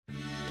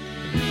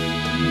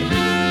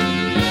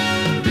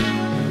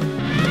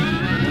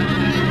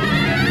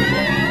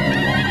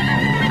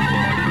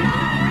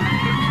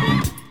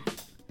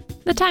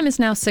The time is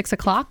now 6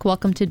 o'clock.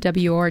 Welcome to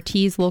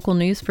WORT's local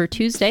news for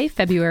Tuesday,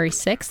 February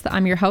 6th.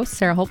 I'm your host,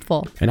 Sarah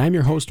Hopeful. And I'm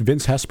your host,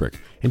 Vince Hesprick.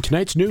 In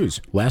tonight's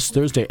news, last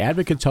Thursday,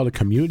 advocates held a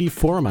community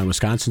forum on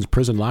Wisconsin's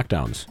prison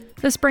lockdowns.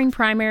 The spring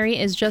primary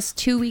is just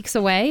 2 weeks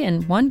away,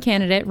 and one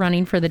candidate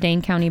running for the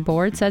Dane County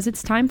board says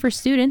it's time for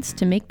students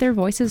to make their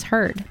voices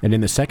heard. And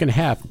in the second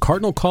half,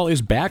 Cardinal Call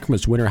is back from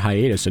its winter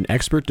hiatus. An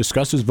expert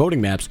discusses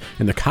voting maps,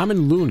 and the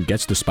common loon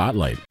gets the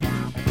spotlight.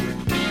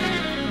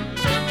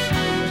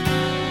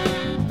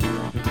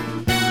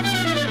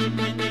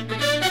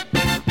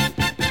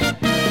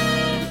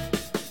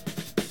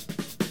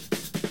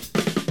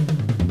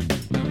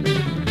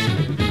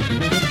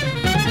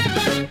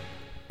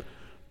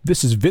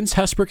 This is Vince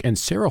Hesprick and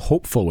Sarah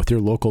Hopeful with your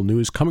local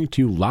news, coming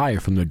to you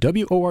live from the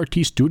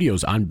WORT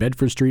studios on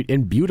Bedford Street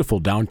in beautiful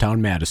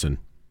downtown Madison.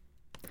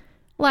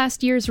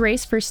 Last year's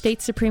race for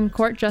state Supreme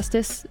Court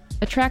justice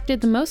attracted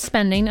the most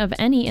spending of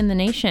any in the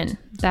nation.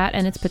 That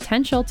and its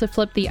potential to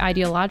flip the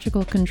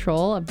ideological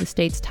control of the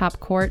state's top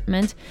court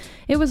meant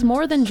it was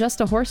more than just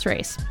a horse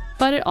race.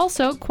 But it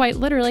also, quite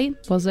literally,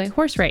 was a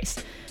horse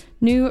race.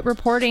 New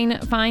reporting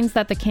finds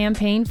that the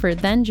campaign for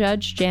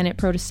then-Judge Janet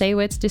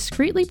Protasewicz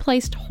discreetly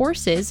placed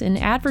horses in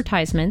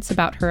advertisements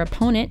about her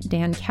opponent,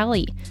 Dan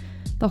Kelly.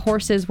 The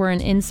horses were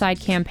an inside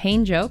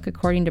campaign joke,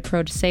 according to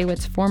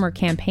Protasewicz's former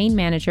campaign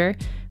manager,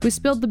 who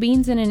spilled the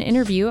beans in an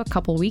interview a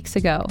couple weeks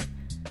ago.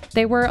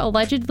 They were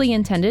allegedly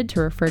intended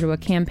to refer to a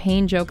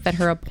campaign joke that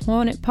her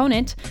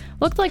opponent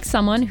looked like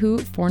someone who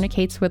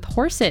fornicates with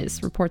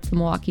horses, reports the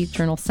Milwaukee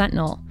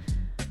Journal-Sentinel.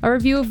 A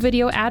review of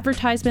video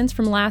advertisements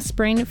from last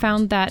spring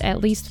found that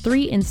at least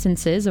 3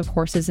 instances of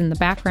horses in the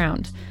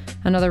background.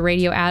 Another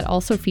radio ad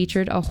also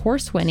featured a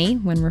horse whinny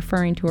when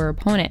referring to her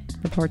opponent,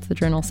 reports the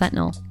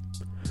Journal-Sentinel.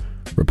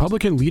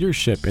 Republican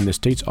leadership in the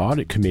state's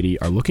audit committee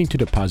are looking to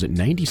deposit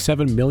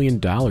 $97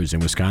 million in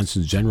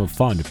Wisconsin's general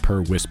fund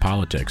per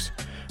WisPolitics.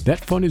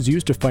 That fund is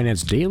used to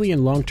finance daily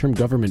and long-term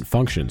government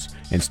functions,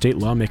 and state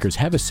lawmakers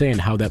have a say in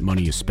how that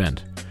money is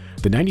spent.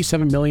 The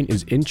 $97 million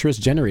is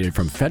interest generated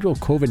from federal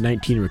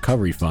COVID-19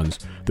 recovery funds.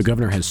 The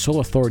governor has sole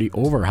authority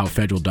over how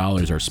federal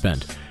dollars are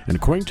spent. And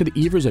according to the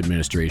Evers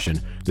administration,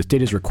 the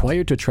state is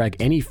required to track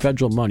any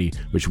federal money,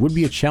 which would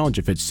be a challenge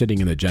if it's sitting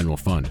in the general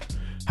fund.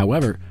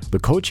 However, the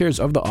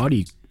co-chairs of the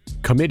audit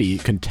committee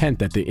contend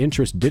that the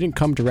interest didn't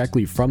come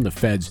directly from the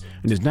feds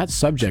and is not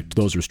subject to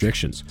those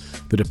restrictions.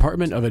 The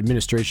Department of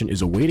Administration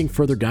is awaiting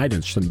further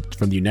guidance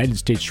from the United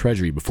States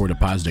Treasury before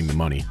depositing the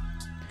money.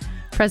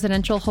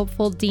 Presidential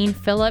hopeful Dean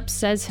Phillips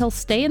says he'll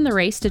stay in the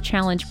race to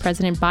challenge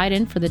President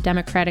Biden for the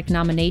Democratic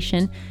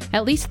nomination,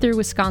 at least through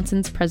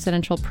Wisconsin's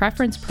presidential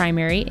preference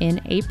primary in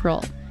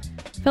April.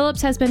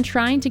 Phillips has been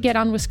trying to get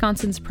on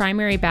Wisconsin's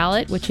primary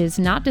ballot, which is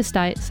not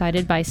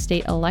decided by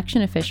state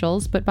election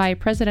officials, but by a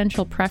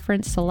presidential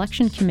preference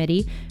selection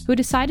committee who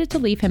decided to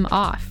leave him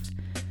off.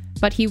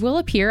 But he will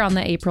appear on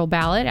the April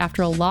ballot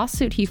after a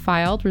lawsuit he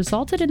filed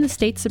resulted in the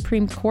state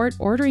Supreme Court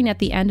ordering at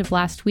the end of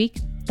last week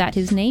that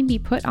his name be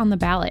put on the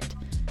ballot.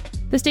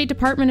 The State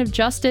Department of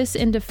Justice,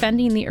 in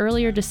defending the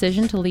earlier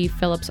decision to leave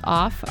Phillips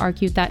off,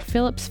 argued that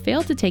Phillips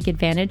failed to take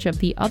advantage of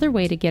the other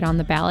way to get on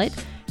the ballot,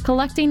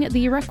 collecting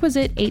the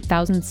requisite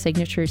 8,000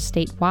 signatures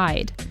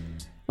statewide.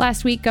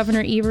 Last week,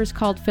 Governor Evers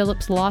called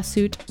Phillips'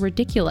 lawsuit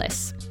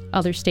ridiculous.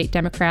 Other state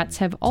Democrats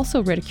have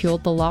also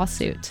ridiculed the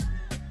lawsuit.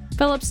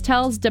 Phillips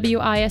tells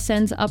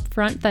WISN's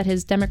Upfront that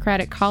his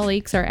Democratic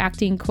colleagues are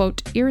acting,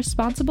 quote,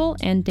 irresponsible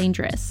and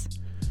dangerous.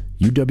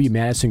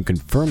 UW-Madison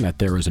confirmed that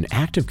there was an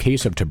active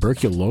case of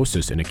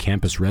tuberculosis in a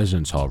campus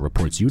residence hall,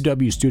 reports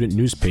UW student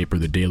newspaper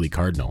The Daily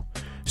Cardinal.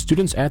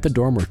 Students at the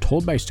dorm were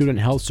told by Student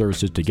Health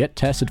Services to get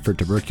tested for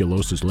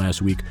tuberculosis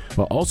last week,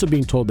 while also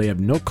being told they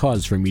have no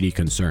cause for immediate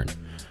concern.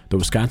 The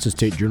Wisconsin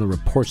State Journal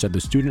reports that the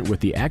student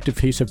with the active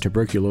case of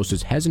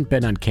tuberculosis hasn't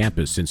been on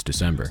campus since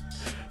December.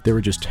 There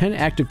were just 10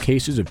 active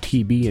cases of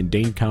TB in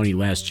Dane County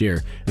last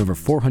year, and over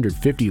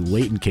 450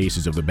 latent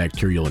cases of the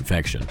bacterial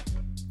infection.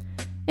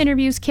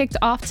 Interviews kicked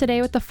off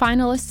today with the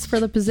finalists for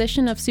the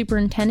position of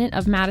superintendent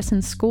of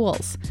Madison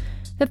schools.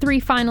 The 3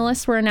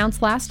 finalists were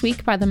announced last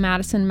week by the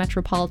Madison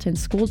Metropolitan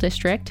School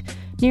District.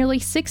 Nearly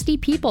 60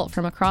 people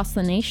from across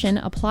the nation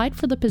applied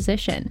for the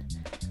position.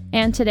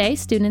 And today,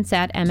 students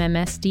at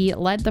MMSD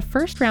led the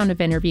first round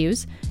of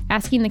interviews,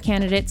 asking the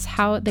candidates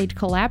how they'd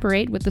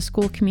collaborate with the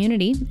school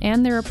community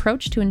and their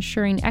approach to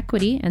ensuring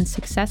equity and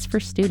success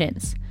for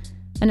students.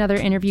 Another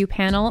interview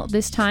panel,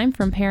 this time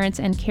from parents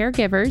and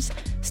caregivers,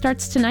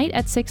 starts tonight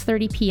at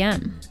 6:30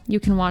 p.m. You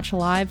can watch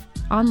live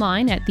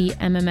online at the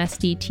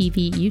MMSD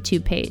TV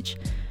YouTube page.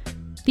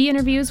 The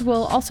interviews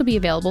will also be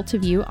available to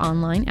view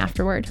online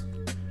afterward.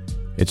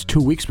 It's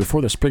 2 weeks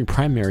before the spring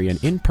primary,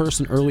 and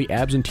in-person early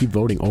absentee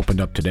voting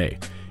opened up today.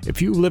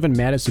 If you live in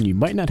Madison, you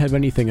might not have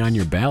anything on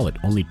your ballot.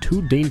 Only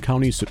 2 Dane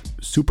County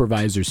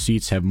supervisor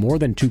seats have more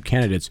than 2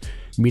 candidates,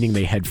 meaning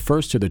they head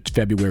first to the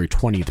February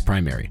 20th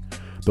primary.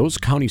 Those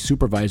county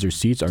supervisor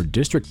seats are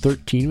District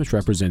 13, which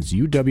represents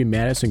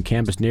UW-Madison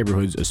campus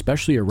neighborhoods,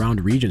 especially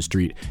around Regent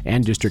Street,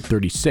 and District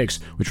 36,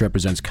 which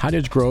represents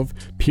Cottage Grove,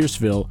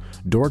 Pierceville,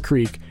 Door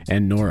Creek,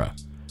 and Nora.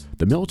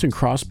 the Milton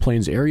Cross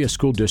Plains Area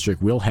School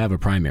District will have a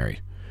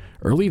primary.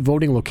 Early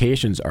voting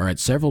locations are at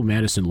several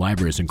Madison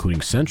libraries, including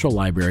Central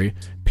Library,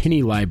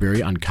 Pinney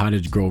Library on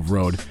Cottage Grove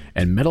Road,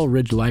 and Meadow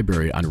Ridge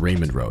Library on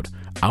Raymond Road.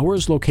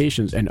 Hours,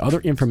 locations, and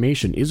other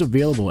information is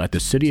available at the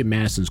City of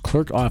Madison's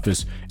clerk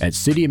office at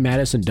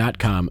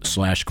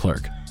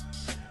cityofmadison.com/clerk.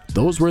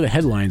 Those were the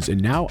headlines, and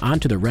now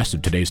on to the rest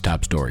of today's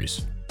top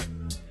stories.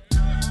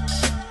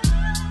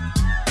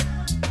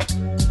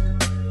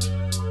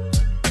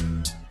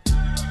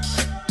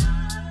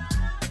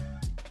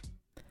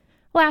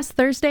 Last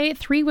Thursday,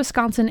 3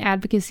 Wisconsin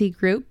advocacy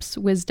groups,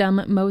 Wisdom,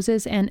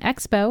 Moses, and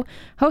Expo,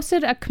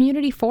 hosted a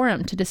community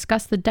forum to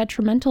discuss the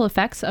detrimental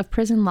effects of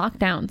prison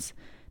lockdowns.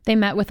 They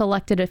met with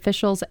elected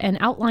officials and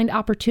outlined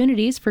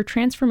opportunities for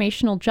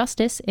transformational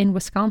justice in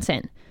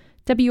Wisconsin.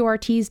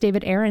 WRT's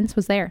David Ahrens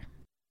was there.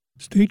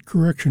 State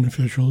correction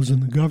officials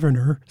and the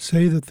governor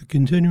say that the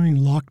continuing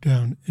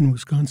lockdown in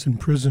Wisconsin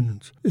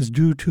prisons is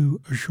due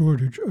to a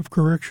shortage of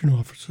correction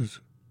officers.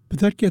 But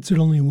that gets at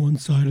only one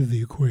side of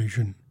the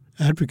equation.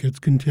 Advocates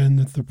contend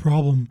that the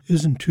problem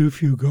isn't too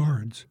few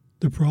guards.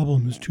 The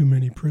problem is too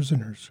many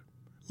prisoners.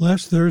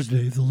 Last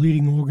Thursday, the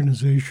leading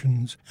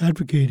organizations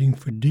advocating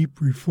for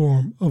deep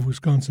reform of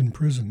Wisconsin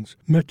prisons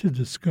met to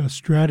discuss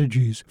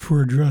strategies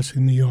for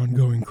addressing the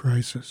ongoing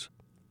crisis.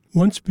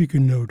 One speaker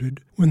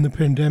noted, when the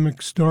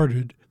pandemic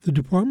started, the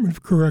Department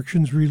of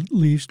Corrections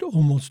released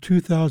almost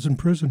 2,000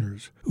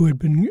 prisoners who had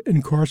been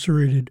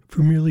incarcerated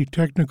for merely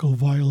technical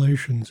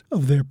violations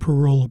of their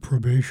parole or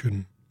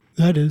probation.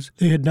 That is,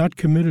 they had not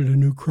committed a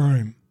new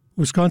crime.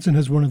 Wisconsin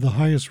has one of the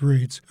highest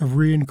rates of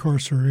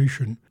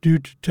reincarceration due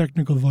to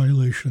technical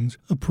violations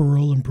of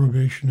parole and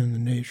probation in the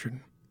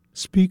nation.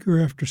 Speaker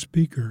after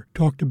speaker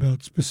talked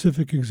about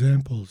specific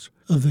examples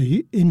of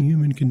the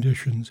inhuman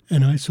conditions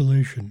and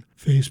isolation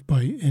faced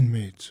by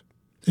inmates.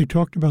 They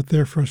talked about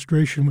their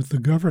frustration with the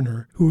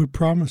governor, who had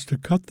promised to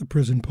cut the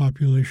prison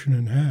population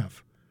in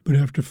half. But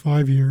after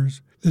 5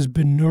 years, there's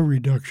been no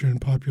reduction in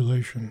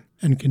population,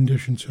 and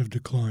conditions have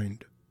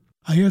declined.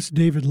 I asked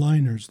David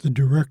Liners, the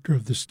director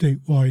of the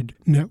statewide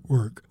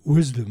network,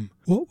 Wisdom,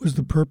 what was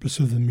the purpose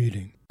of the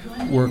meeting.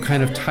 We're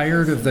kind of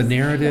tired of the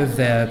narrative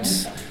that,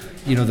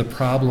 the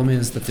problem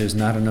is that there's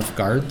not enough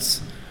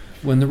guards,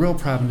 when the real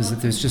problem is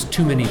that there's just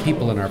too many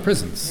people in our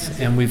prisons.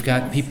 And we've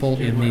got people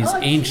in these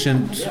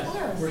ancient,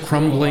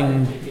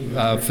 crumbling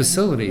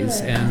facilities,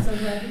 and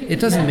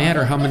it doesn't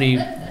matter how many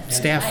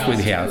staff we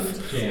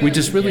have. We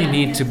just really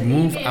need to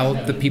move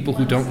out the people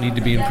who don't need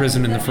to be in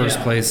prison in the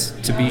first place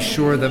to be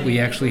sure that we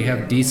actually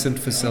have decent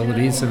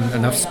facilities and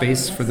enough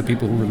space for the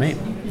people who remain.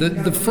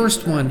 The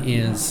first one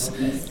is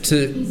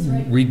to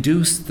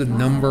reduce the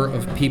number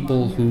of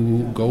people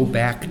who go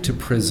back to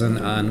prison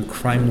on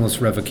crimeless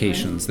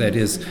revocations. That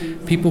is,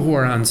 people who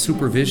are on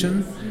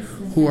supervision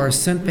who are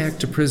sent back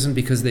to prison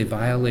because they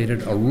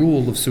violated a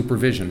rule of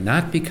supervision,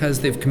 not because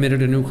they've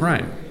committed a new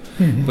crime.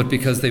 But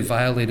because they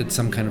violated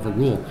some kind of a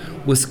rule.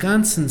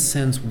 Wisconsin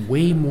sends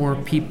way more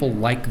people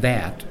like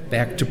that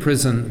back to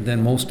prison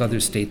than most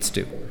other states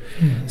do.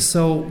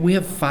 So we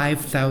have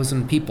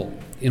 5,000 people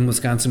in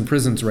Wisconsin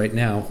prisons right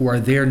now who are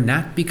there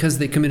not because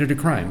they committed a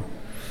crime,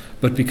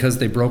 but because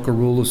they broke a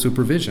rule of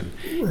supervision.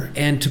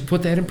 And to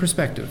put that in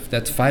perspective,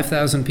 that's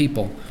 5,000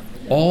 people.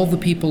 All the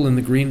people in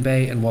the Green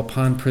Bay and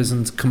Waupun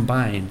prisons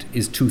combined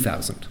is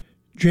 2,000.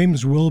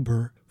 James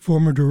Wilbur,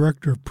 former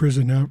director of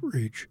prison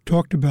outreach,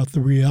 talked about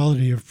the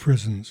reality of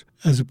prisons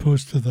as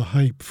opposed to the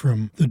hype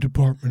from the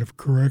Department of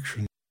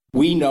Corrections.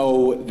 We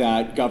know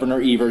that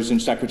Governor Evers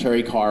and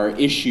Secretary Carr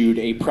issued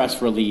a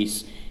press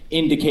release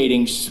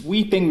indicating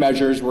sweeping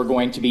measures were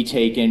going to be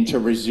taken to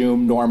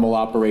resume normal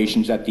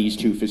operations at these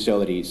two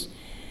facilities.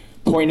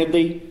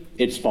 Pointedly,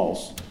 it's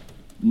false.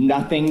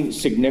 Nothing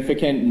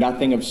significant,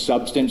 nothing of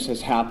substance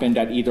has happened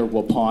at either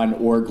Waupun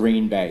or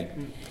Green Bay.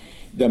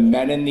 The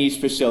men in these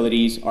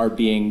facilities are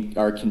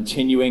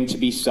continuing to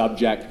be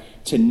subject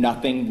to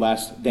nothing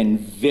less than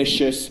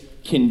vicious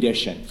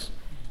conditions.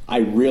 I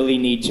really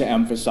need to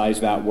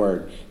emphasize that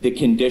word. The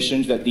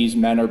conditions that these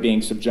men are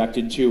being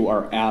subjected to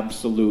are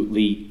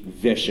absolutely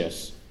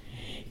vicious.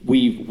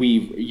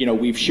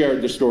 We've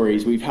shared the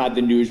stories. We've had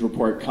the news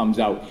report comes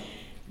out.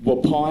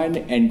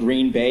 Waupun and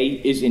Green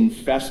Bay is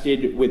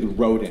infested with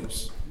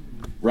rodents,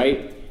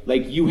 right?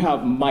 Like, you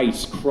have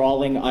mice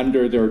crawling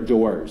under their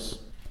doors.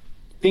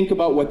 Think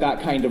about what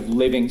that kind of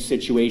living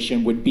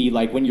situation would be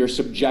like when you're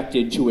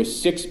subjected to a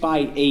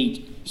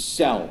 6x8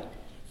 cell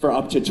for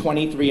up to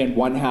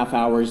 23.5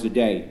 hours a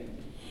day,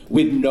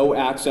 with no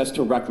access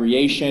to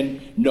recreation,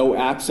 no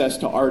access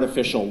to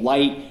artificial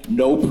light,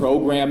 no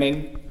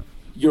programming.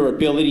 Your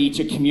ability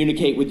to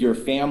communicate with your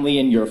family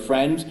and your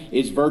friends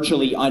is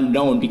virtually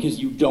unknown because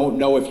you don't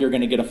know if you're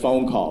going to get a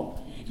phone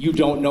call. You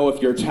don't know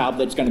if your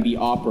tablet's going to be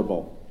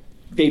operable.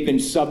 They've been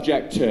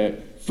subject to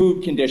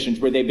food conditions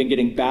where they've been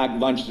getting bagged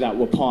lunches at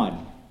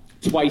Waupun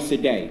twice a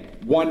day,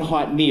 one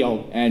hot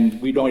meal, and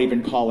we don't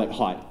even call it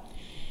hot.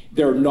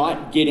 They're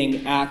not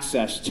getting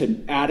access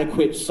to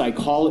adequate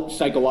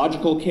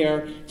psychological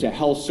care, to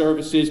health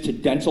services, to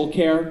dental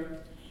care.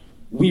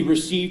 We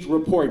received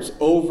reports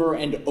over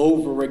and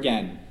over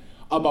again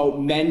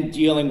about men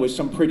dealing with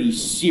some pretty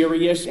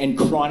serious and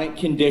chronic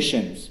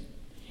conditions,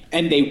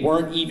 and they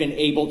weren't even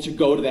able to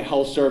go to the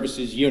health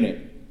services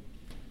unit.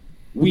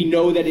 We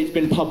know that it's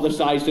been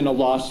publicized in a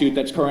lawsuit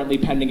that's currently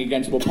pending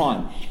against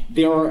Waupun.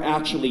 There are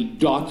actually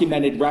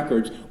documented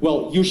records.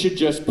 Well, you should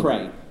just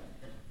pray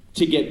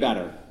to get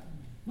better.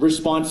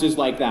 Responses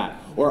like that.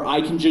 Or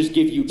I can just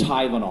give you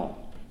Tylenol.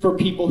 For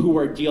people who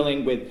are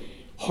dealing with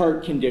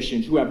heart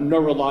conditions, who have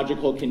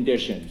neurological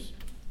conditions,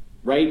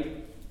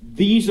 right?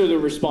 These are the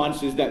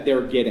responses that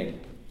they're getting.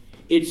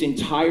 It's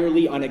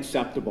entirely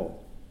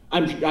unacceptable.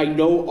 I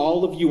know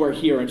all of you are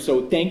here, and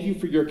so thank you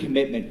for your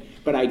commitment,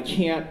 but I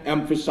can't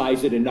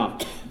emphasize it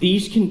enough.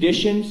 These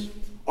conditions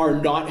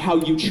are not how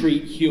you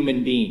treat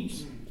human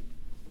beings.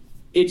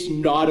 It's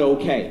not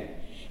okay.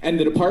 And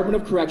the Department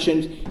of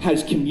Corrections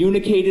has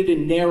communicated a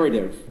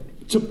narrative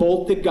to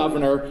both the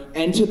governor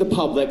and to the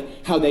public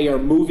how they are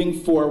moving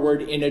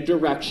forward in a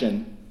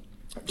direction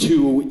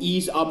to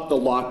ease up the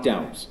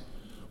lockdowns.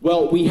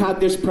 Well, we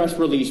had this press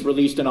release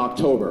released in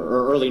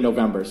early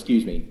November.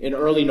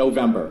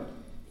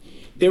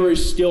 There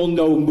is still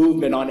no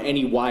movement on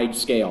any wide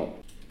scale.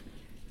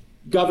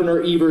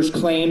 Governor Evers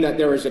claimed that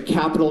there is a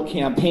capital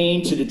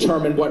campaign to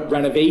determine what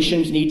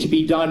renovations need to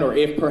be done or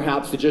if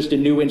perhaps just a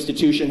new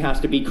institution has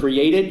to be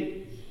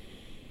created.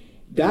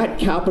 That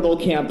capital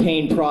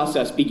campaign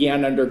process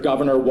began under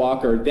Governor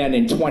Walker then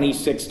in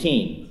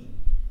 2016.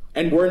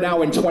 And we're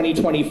now in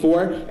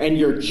 2024, and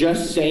you're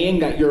just saying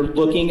that you're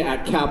looking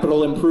at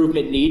capital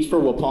improvement needs for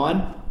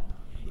Waupun?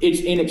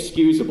 It's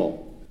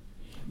inexcusable.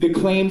 The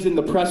claims in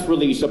the press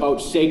release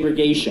about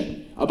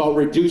segregation, about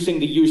reducing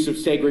the use of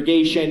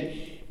segregation,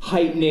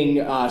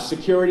 heightening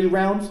security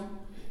rounds,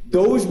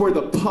 those were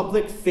the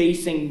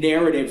public-facing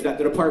narratives that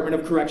the Department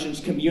of Corrections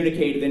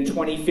communicated in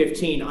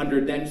 2015 under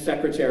then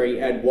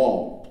Secretary Ed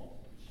Wall.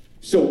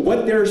 So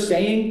what they're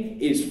saying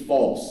is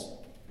false.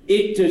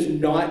 It does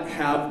not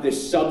have the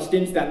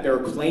substance that they're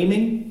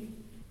claiming,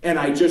 and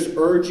I just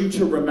urge you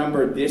to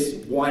remember this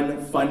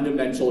one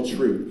fundamental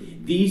truth.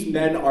 These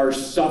men are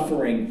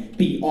suffering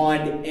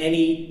beyond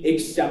any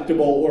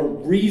acceptable or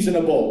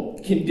reasonable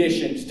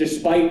conditions,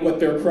 despite what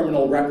their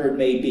criminal record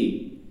may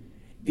be.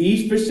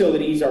 These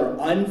facilities are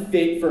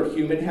unfit for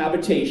human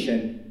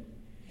habitation,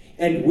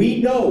 and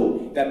we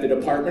know that the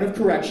Department of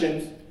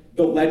Corrections,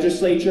 the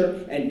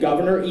legislature, and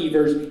Governor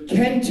Evers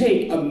can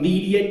take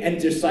immediate and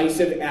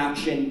decisive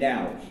action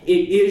now.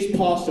 It is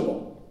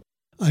possible.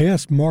 I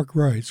asked Mark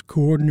Rice,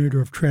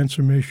 coordinator of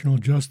Transformational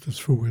Justice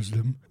for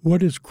Wisdom,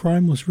 what is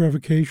crimeless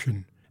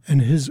revocation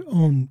and his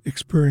own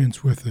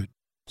experience with it.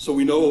 So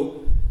we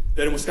know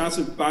that in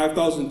Wisconsin,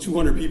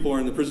 5,200 people are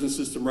in the prison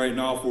system right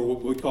now for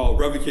what we call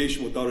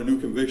revocation without a new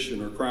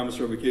conviction, or crimeless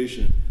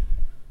revocation.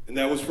 And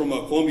that was from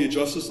a Columbia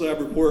Justice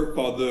Lab report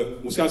called the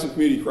Wisconsin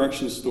Community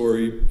Corrections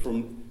Story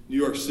from New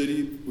York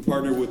City. We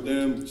partnered with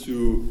them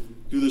to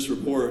do this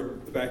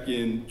report back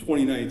in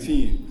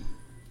 2019.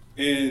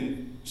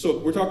 And so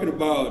we're talking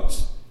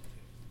about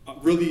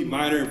really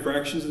minor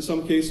infractions in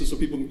some cases, so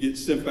people can get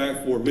sent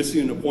back for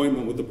missing an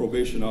appointment with the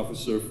probation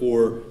officer,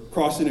 for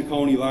crossing a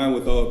county line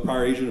without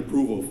prior agent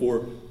approval,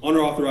 for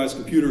unauthorized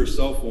computer or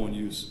cell phone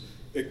use.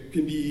 It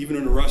can be even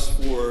an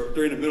arrest for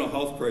during a mental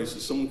health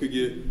crisis. Someone could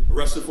get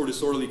arrested for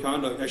disorderly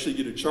conduct, actually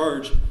get a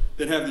charge,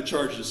 then have the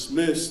charge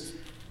dismissed.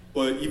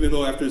 But even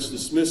though after it's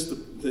dismissed,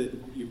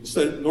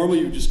 normally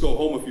you just go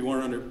home if you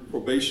weren't under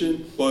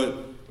probation,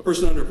 but a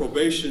person under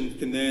probation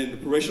can then, the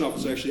probation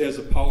officer actually has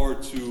the power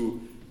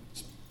to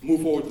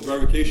move forward with the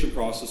revocation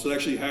process. So it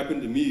actually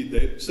happened to me.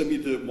 They sent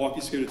me to Milwaukee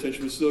State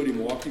Detention Facility in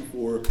Milwaukee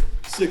for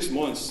 6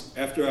 months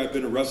after I'd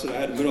been arrested. I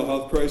had a mental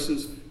health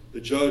crisis.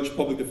 The judge,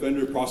 public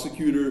defender,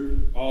 prosecutor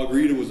all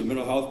agreed it was a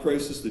mental health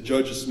crisis. The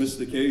judge dismissed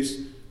the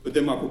case. But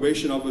then my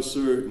probation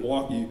officer in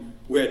Milwaukee,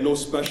 who had no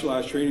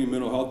specialized training in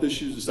mental health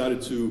issues,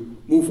 decided to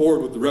move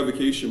forward with the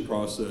revocation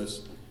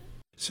process.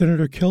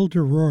 Senator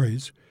Kelda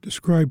Roys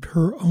described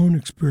her own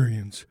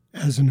experience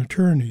as an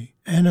attorney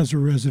and as a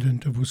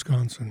resident of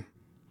Wisconsin.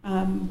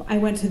 I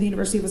went to the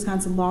University of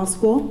Wisconsin Law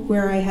School,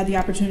 where I had the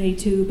opportunity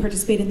to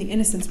participate in the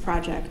Innocence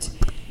Project.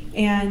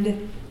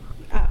 And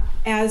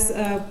as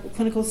a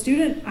clinical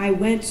student, I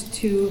went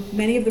to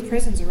many of the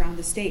prisons around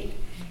the state.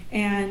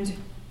 And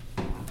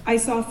I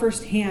saw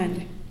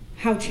firsthand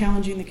how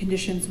challenging the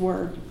conditions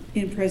were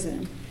in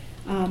prison.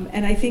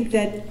 And I think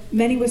that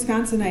many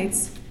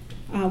Wisconsinites,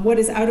 what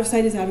is out of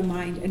sight is out of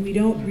mind, and we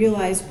don't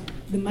realize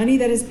the money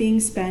that is being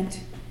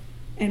spent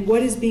and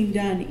what is being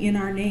done in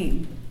our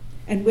name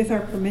and with our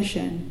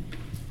permission,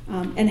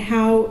 and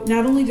how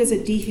not only does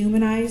it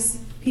dehumanize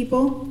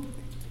people,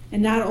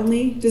 and not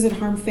only does it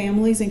harm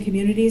families and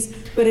communities,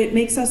 but it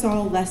makes us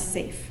all less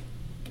safe.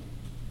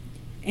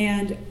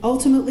 And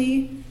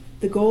ultimately,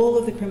 the goal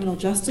of the criminal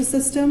justice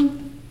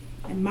system,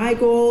 and my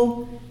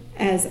goal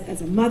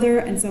as a mother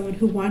and someone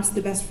who wants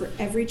the best for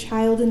every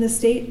child in the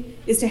state,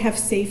 is to have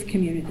safe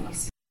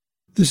communities.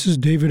 This is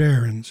David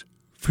Aarons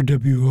for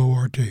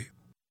WORT.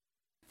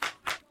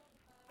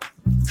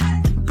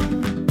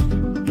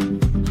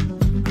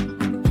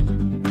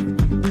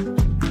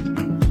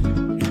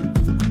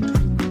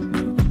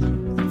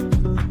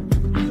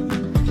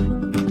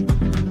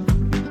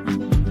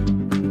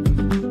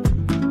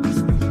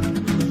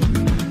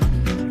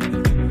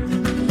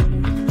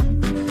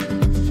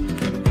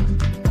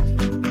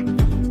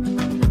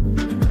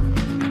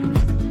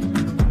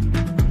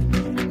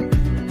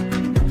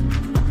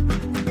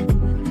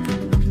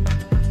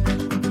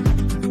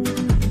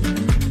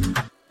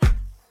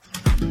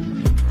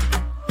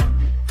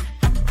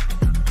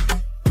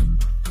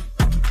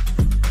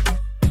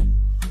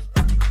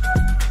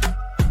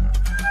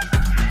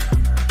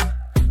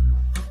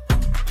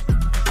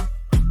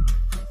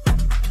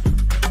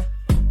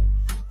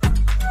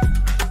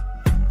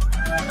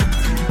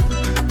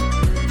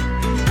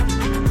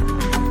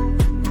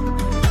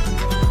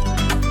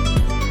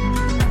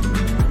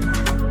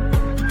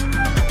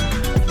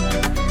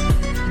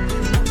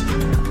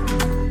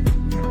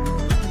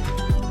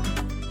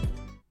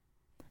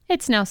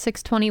 It's now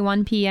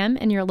 6:21 p.m.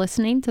 and you're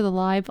listening to the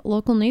live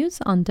local news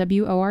on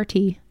WORT.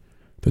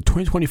 The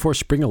 2024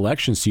 spring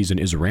election season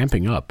is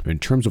ramping up. In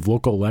terms of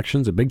local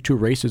elections, the big two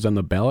races on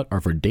the ballot are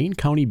for Dane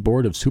County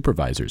Board of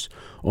Supervisors.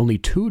 Only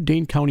 2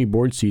 Dane County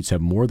board seats have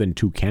more than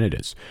 2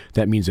 candidates.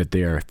 That means that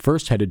they are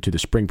first headed to the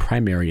spring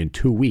primary in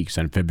 2 weeks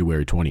on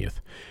February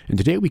 20th. And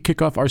today we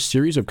kick off our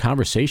series of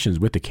conversations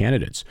with the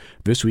candidates.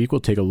 This week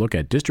we'll take a look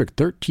at District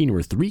 13,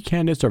 where 3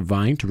 candidates are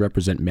vying to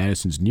represent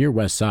Madison's near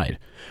west side.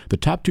 The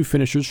top 2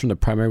 finishers from the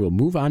primary will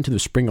move on to the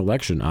spring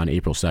election on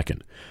April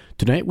 2nd.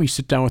 Tonight, we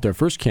sit down with our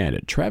first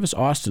candidate, Travis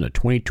Austin, a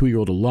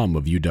 22-year-old alum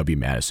of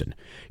UW-Madison.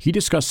 He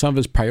discussed some of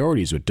his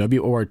priorities with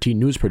WORT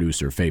news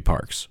producer Faye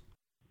Parks.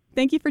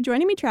 Thank you for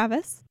joining me,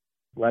 Travis.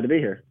 Glad to be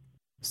here.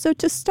 So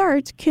to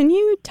start, can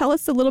you tell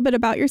us a little bit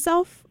about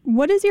yourself?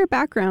 What is your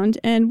background,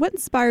 and what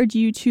inspired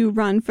you to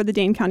run for the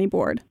Dane County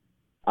Board?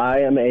 I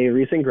am a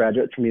recent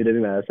graduate from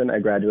UW-Madison. I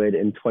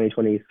graduated in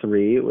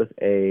 2023 with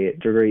a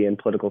degree in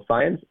political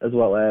science, as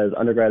well as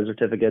undergraduate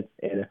certificates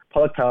in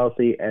public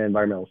policy and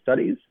environmental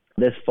studies.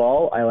 This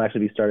fall, I'll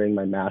actually be starting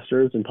my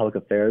master's in public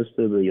affairs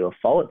through the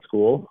Follett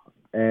School,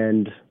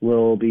 and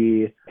will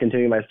be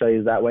continuing my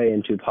studies that way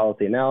into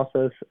policy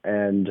analysis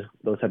and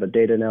those type of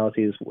data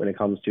analyses when it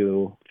comes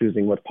to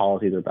choosing what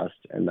policies are best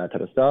and that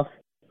type of stuff.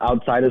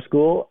 Outside of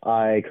school,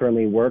 I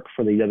currently work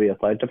for the UW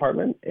Athletic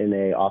Department in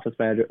a office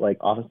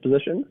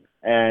position.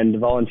 And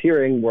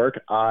volunteering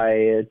work,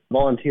 I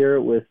volunteer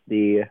with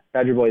the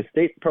Badger Boys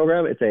State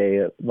program. It's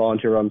a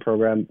volunteer-run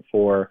program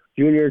for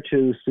junior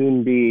to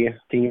soon-be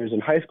seniors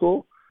in high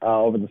school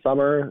over the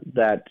summer.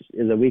 That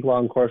is a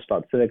week-long course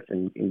about civics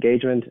and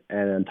engagement.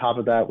 And on top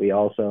of that, we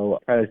also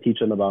try to teach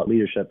them about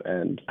leadership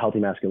and healthy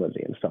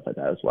masculinity and stuff like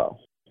that as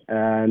well.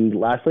 And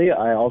lastly,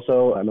 I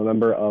also am a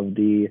member of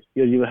the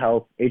UW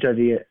Health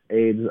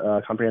HIV/AIDS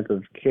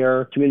Comprehensive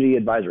Care Community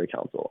Advisory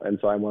Council. And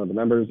so I'm one of the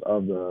members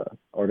of the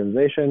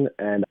organization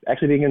and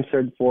actually being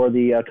considered for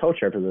the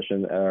co-chair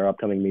position at our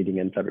upcoming meeting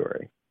in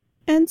February.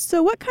 And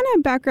so what kind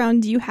of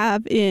background do you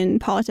have in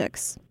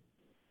politics?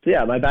 So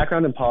yeah, my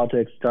background in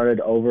politics started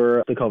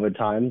over the COVID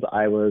times.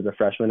 I was a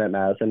freshman at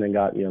Madison and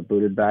got,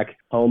 booted back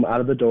home out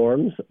of the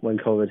dorms when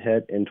COVID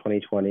hit in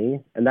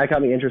 2020. And that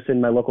got me interested in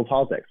my local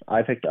politics.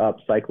 I picked up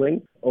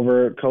cycling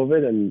over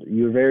COVID, and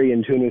you're very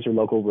in tune with your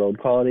local road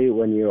quality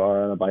when you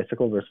are on a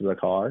bicycle versus a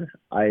car.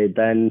 I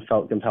then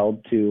felt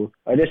compelled to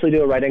initially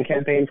do a write-in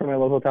campaign for my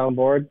local town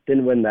board.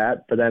 Didn't win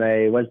that, but then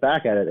I went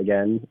back at it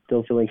again,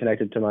 still feeling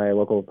connected to my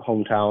local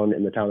hometown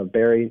in the town of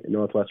Barry in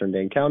northwestern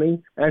Dane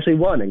County. I actually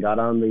won and got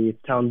on the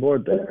town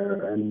board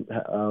there, and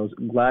I was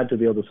glad to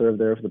be able to serve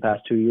there for the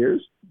past 2 years.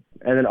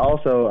 And then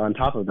also on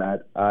top of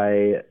that,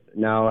 I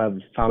now have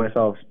found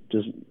myself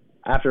just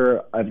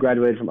after I've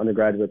graduated from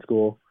undergraduate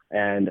school,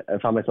 and I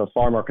found myself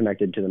far more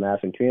connected to the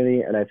Madison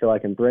community, and I feel I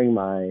can bring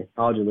my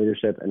knowledge and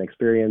leadership and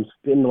experience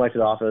in the elected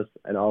office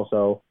and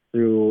also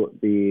through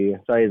the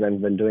studies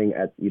I've been doing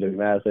at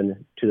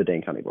UW-Madison to the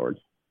Dane County Board.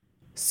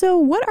 So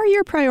what are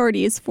your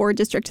priorities for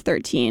District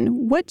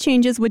 13? What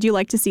changes would you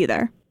like to see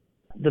there?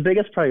 The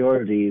biggest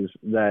priorities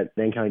that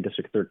Dane County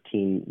District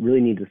 13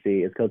 really need to see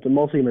is because it's a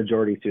mostly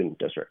majority student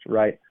district,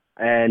 right?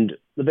 And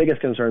the biggest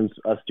concerns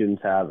us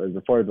students have is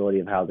affordability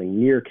of housing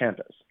near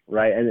campus,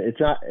 right? And it's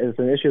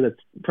an issue that's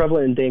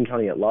prevalent in Dane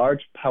County at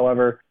large.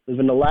 However, there's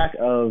been a lack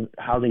of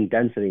housing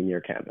density near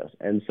campus.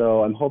 And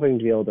so I'm hoping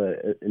to be able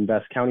to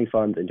invest county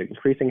funds into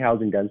increasing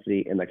housing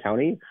density in the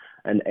county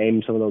and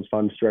aim some of those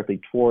funds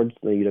directly towards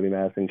the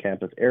UW-Madison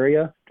campus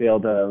area to be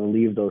able to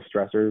relieve those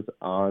stressors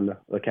on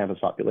the campus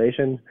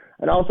population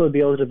and also be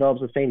able to develop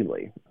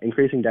sustainably.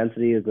 Increasing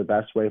density is the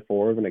best way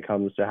forward when it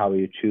comes to how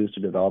we choose to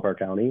develop our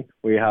county.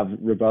 We have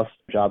robust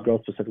job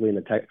growth, specifically in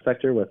the tech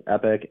sector with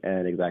EPIC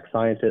and exact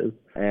sciences.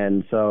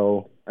 And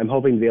so I'm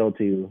hoping to be able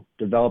to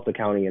develop the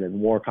county in a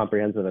more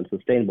comprehensive and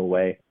sustainable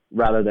way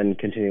rather than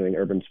continuing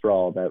urban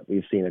sprawl that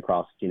we've seen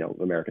across,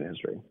 American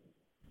history.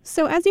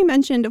 So as you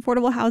mentioned,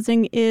 affordable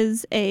housing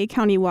is a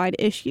countywide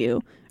issue.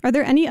 Are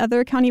there any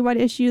other countywide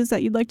issues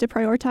that you'd like to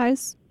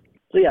prioritize?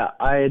 So yeah,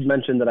 I had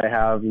mentioned that I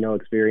have,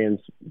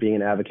 experience being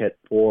an advocate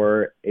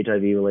for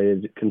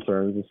HIV-related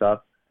concerns and stuff.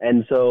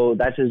 And so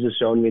that has just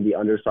shown me the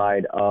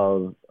underside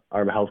of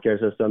our healthcare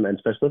system and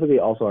specifically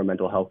also our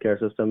mental health care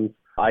system.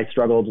 I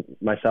struggled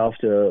myself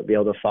to be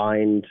able to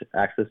find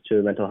access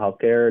to mental health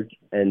care,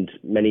 and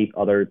many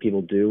other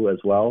people do as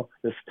well.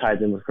 This ties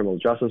in with criminal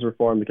justice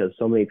reform because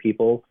so many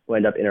people who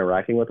end up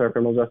interacting with our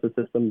criminal justice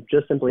system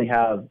just simply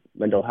have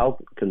mental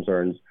health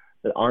concerns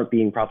that aren't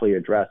being properly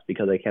addressed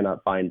because they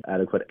cannot find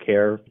adequate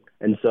care.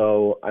 And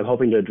so I'm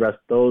hoping to address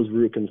those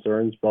root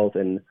concerns, both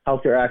in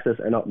healthcare access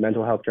and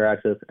mental health care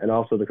access, and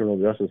also the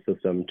criminal justice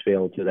system to be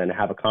able to then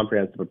have a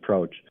comprehensive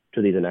approach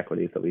to these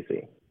inequities that we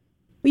see.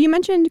 Well, you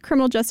mentioned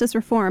criminal justice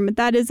reform.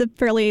 That is a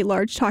fairly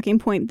large talking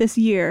point this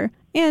year.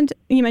 And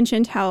you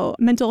mentioned how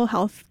mental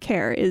health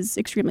care is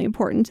extremely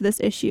important to this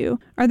issue.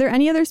 Are there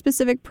any other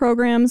specific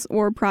programs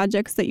or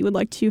projects that you would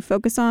like to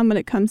focus on when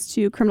it comes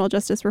to criminal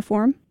justice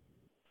reform?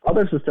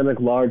 Other systemic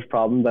large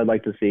problems I'd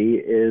like to see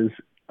is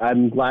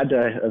I'm glad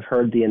to have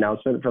heard the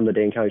announcement from the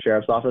Dane County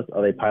Sheriff's Office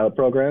of a pilot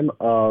program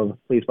of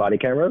police body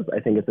cameras. I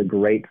think it's a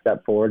great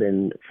step forward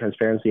in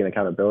transparency and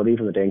accountability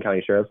from the Dane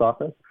County Sheriff's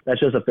Office. That's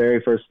just a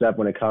very first step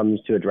when it comes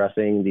to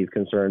addressing these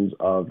concerns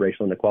of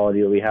racial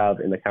inequality that we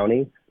have in the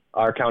county.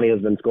 Our county has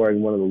been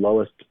scoring one of the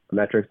lowest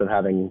metrics of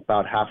having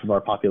about half of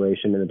our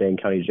population in the Dane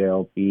County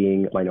Jail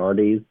being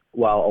minorities,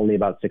 while only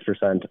about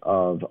 6%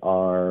 of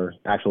our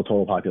actual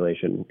total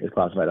population is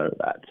classified under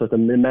that. So it's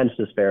an immense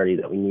disparity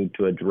that we need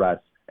to address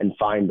and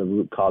find the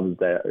root causes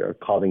that are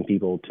causing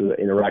people to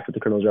interact with the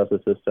criminal justice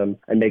system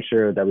and make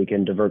sure that we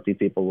can divert these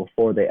people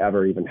before they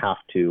ever even have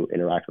to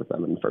interact with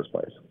them in the first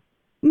place.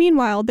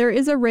 Meanwhile, there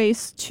is a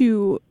race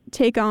to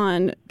take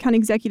on County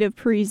Executive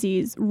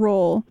Parisi's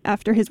role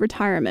after his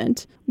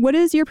retirement. What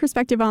is your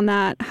perspective on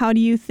that? How do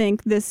you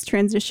think this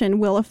transition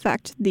will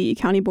affect the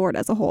county board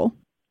as a whole?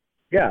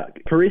 Yeah,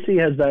 Parisi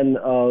has been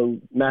a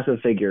massive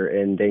figure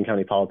in Dane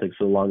County politics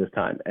for the longest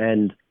time.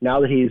 And now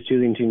that he's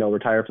choosing to,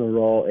 retire from the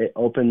role, it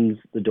opens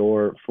the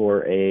door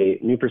for a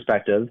new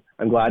perspective.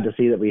 I'm glad to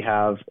see that we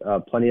have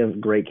plenty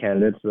of great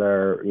candidates that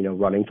are,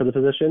 running for the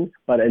position.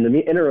 But in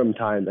the interim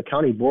time, the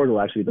county board will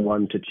actually be the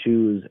one to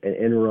choose an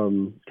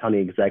interim county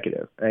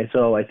executive. And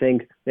so I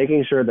think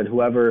making sure that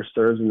whoever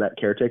serves in that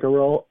caretaker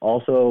role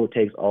also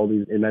takes all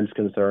these immense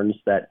concerns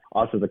that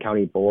us as a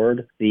county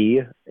board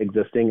see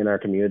existing in our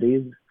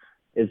communities,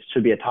 it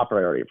should be a top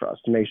priority for us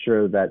to make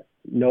sure that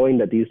knowing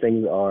that these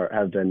things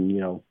have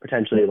been,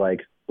 potentially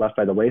left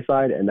by the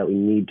wayside and that we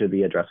need to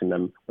be addressing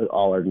them with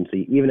all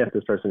urgency, even if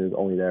this person is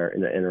only there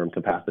in the interim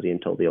capacity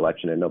until the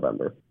election in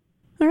November.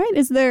 All right.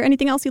 Is there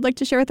anything else you'd like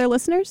to share with our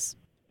listeners?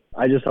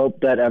 I just hope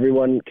that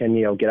everyone can,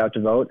 get out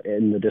to vote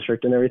in the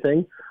district and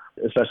everything,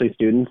 especially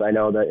students. I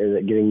know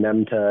that getting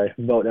them to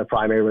vote in a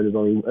primary where there's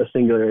only a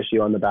singular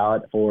issue on the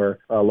ballot for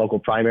a local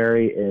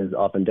primary is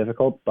often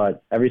difficult,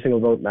 but every single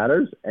vote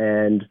matters,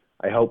 and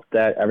I hope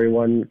that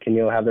everyone can,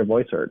 have their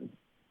voice heard.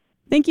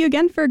 Thank you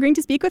again for agreeing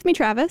to speak with me,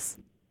 Travis.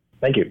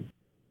 Thank you.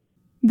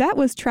 That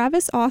was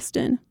Travis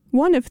Austin,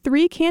 one of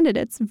 3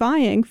 candidates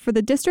vying for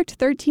the District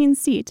 13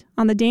 seat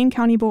on the Dane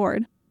County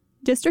Board.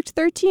 District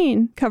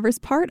 13 covers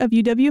part of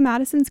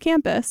UW-Madison's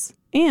campus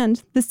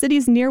and the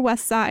city's near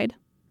west side.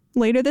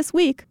 Later this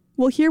week,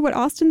 we'll hear what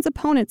Austin's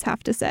opponents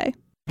have to say.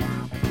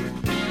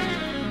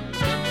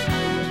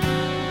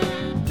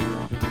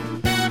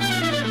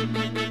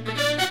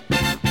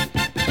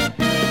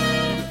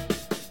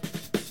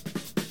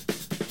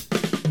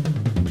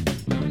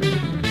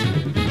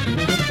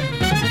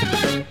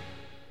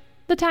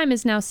 The time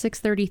is now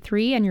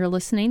 6:33, and you're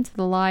listening to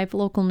the live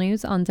local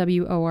news on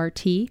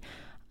WORT.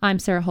 I'm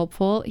Sarah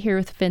Hopeful, here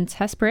with Vince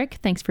Hesbrick.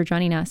 Thanks for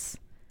joining us.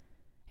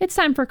 It's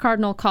time for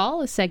Cardinal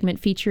Call, a segment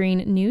featuring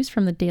news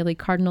from the Daily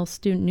Cardinal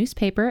student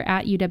newspaper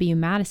at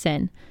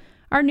UW-Madison.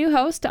 Our new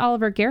host,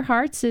 Oliver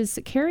Gerhardt, is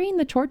carrying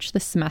the torch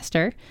this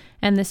semester,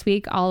 and this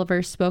week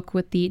Oliver spoke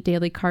with the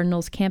Daily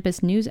Cardinal's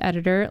campus news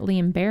editor,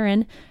 Liam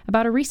Barron,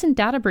 about a recent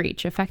data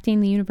breach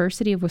affecting the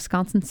University of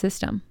Wisconsin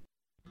system.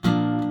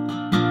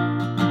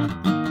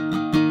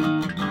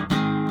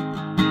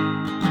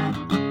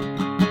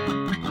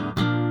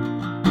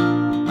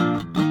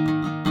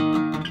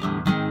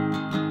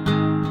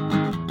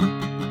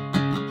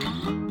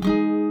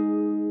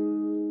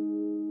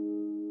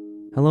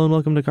 Hello and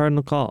welcome to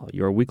Cardinal Call,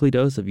 your weekly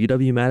dose of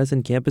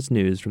UW-Madison campus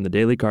news from the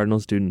Daily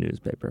Cardinal student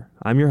newspaper.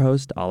 I'm your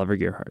host, Oliver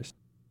Gerhardt.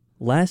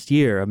 Last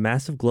year, a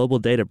massive global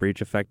data breach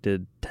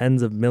affected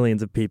tens of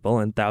millions of people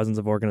and thousands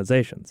of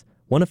organizations.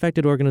 One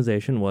affected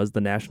organization was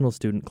the National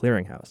Student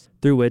Clearinghouse,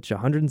 through which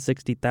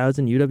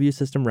 160,000 UW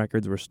system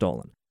records were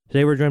stolen.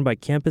 Today we're joined by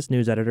campus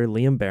news editor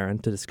Liam Barron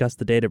to discuss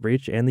the data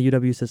breach and the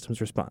UW system's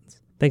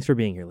response. Thanks for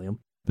being here, Liam.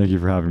 Thank you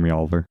for having me,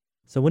 Oliver.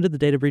 So when did the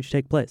data breach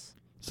take place?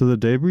 So the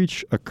data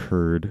breach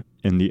occurred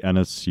in the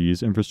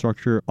NSC's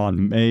infrastructure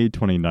on May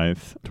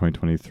 29th,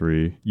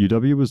 2023.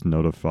 UW was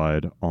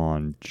notified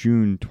on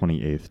June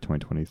 28th,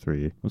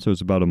 2023. So it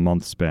was about a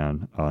month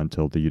span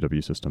until the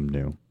UW system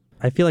knew.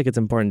 I feel like it's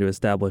important to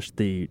establish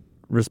the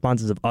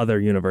responses of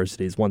other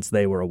universities once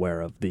they were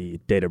aware of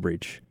the data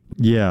breach.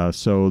 Yeah,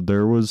 so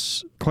there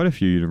was quite a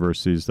few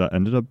universities that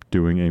ended up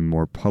doing a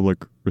more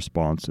public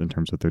response in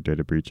terms of their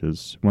data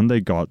breaches. When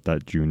they got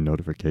that June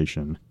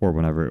notification, or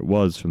whenever it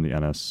was from the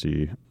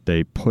NSC,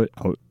 they put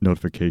out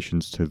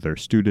notifications to their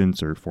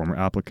students or former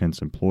applicants,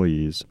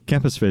 employees,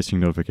 campus-facing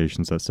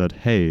notifications that said,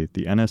 hey,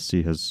 the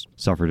NSC has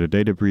suffered a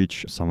data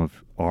breach. Some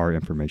of our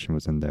information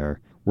was in there.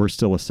 We're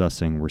still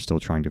assessing. We're still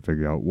trying to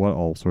figure out what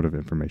all sort of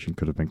information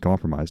could have been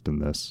compromised in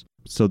this.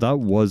 So that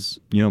was,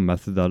 a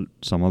method that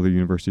some other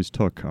universities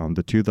took.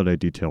 The 2 that I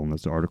detail in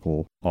this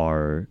article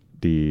are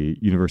the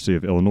University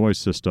of Illinois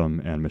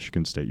system and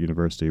Michigan State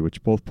University,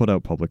 which both put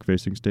out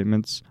public-facing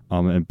statements,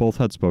 and both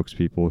had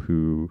spokespeople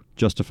who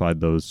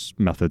justified those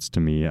methods to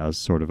me as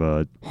sort of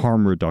a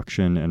harm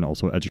reduction and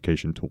also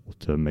education tool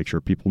to make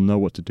sure people know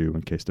what to do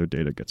in case their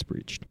data gets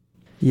breached.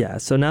 Yeah,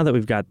 so now that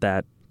we've got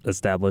that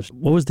established,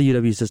 what was the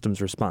UW system's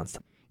response?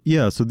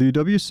 Yeah, so the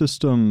UW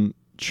system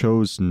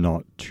chose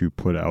not to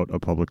put out a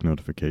public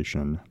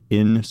notification.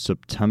 In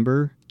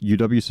September,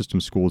 UW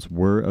system schools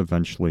were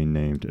eventually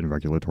named in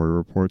regulatory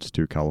reports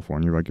to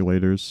California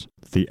regulators.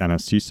 The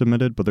NSC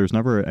submitted, but there's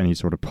never any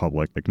sort of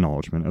public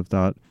acknowledgement of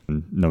that,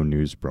 and no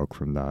news broke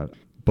from that.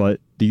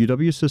 But the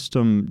UW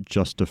system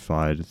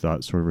justified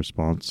that sort of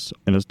response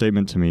in a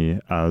statement to me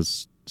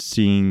as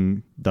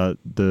seeing that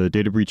the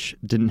data breach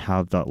didn't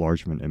have that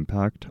large of an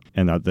impact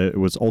and that it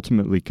was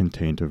ultimately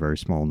contained to a very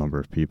small number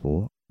of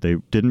people. They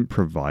didn't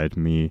provide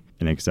me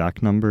an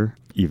exact number,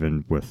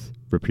 even with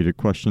repeated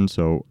questions,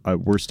 so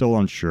we're still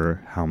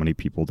unsure how many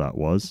people that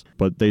was.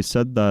 But they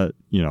said that,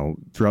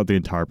 throughout the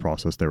entire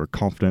process, they were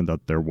confident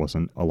that there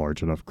wasn't a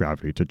large enough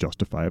gravity to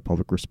justify a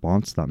public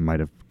response that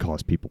might have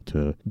caused people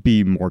to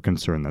be more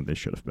concerned than they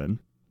should have been.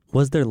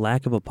 Was their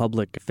lack of a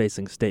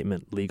public-facing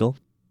statement legal?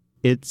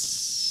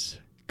 It's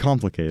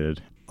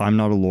complicated. I'm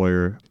not a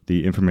lawyer.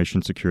 The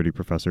information security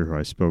professor who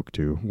I spoke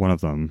to, one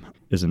of them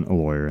isn't a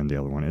lawyer and the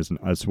other one isn't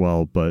as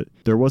well, but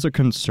there was a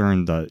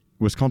concern that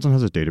Wisconsin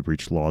has a data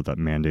breach law that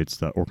mandates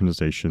that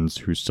organizations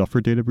who suffer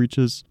data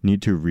breaches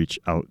need to reach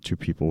out to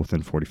people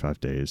within 45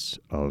 days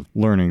of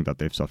learning that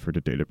they've suffered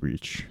a data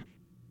breach.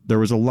 There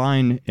was a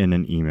line in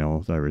an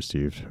email that I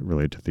received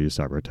related to these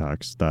cyber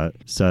attacks that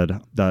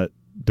said that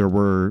there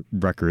were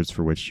records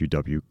for which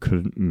UW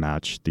couldn't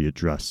match the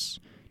address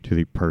to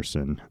the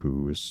person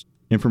whose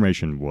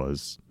information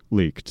was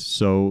leaked.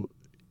 So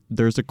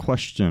there's a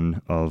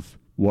question of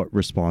what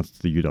response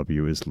the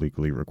UW is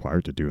legally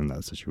required to do in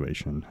that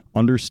situation.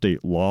 Under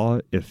state law,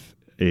 if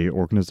a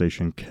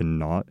organization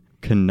cannot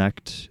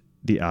connect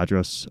the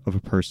address of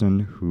a person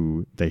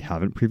who they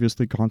haven't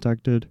previously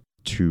contacted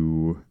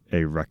to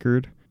a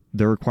record,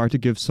 they're required to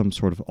give some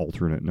sort of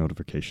alternate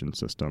notification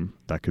system.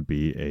 That could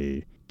be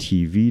a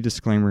TV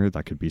disclaimer,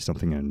 that could be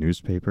something in a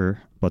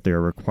newspaper, but they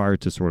are required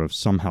to sort of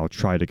somehow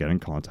try to get in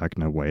contact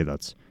in a way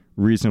that's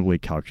reasonably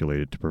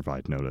calculated to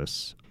provide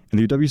notice. And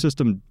the UW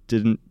system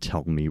didn't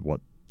tell me what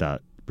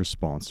that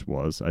response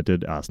was. I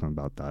did ask them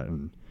about that,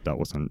 and that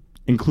wasn't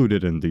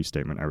included in the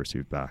statement I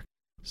received back.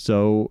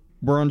 So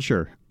we're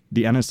unsure.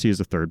 The NSC is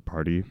a third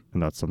party,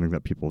 and that's something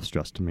that people have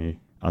stressed to me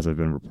as I've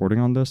been reporting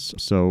on this.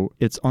 So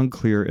it's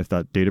unclear if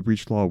that data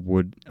breach law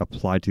would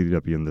apply to the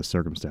UW in this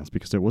circumstance,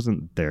 because it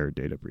wasn't their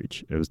data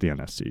breach. It was the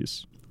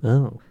NSC's.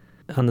 Oh.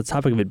 On the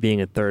topic of it being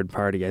a third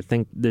party, I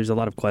think there's a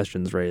lot of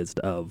questions raised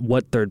of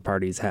what third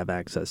parties have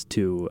access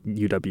to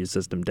UW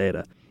system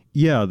data.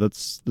 Yeah,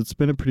 that's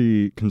been a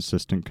pretty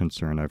consistent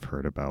concern I've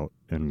heard about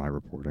in my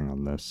reporting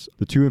on this.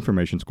 The two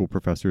information school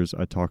professors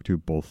I talked to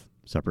both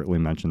separately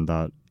mentioned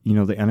that, the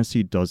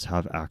NSC does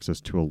have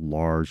access to a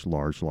large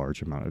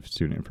amount of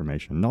student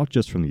information, not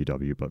just from the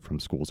UW, but from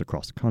schools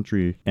across the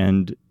country.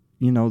 And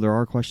there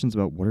are questions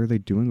about what are they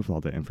doing with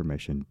all that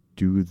information?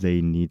 Do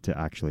they need to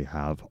actually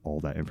have all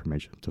that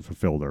information to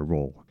fulfill their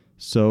role?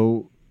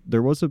 So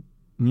there was a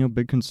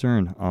big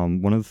concern.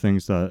 One of the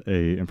things that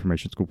a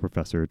information school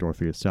professor,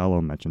 Dorothea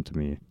Salo, mentioned to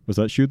me was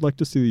that she would like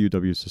to see the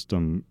UW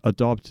system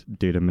adopt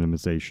data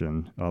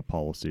minimization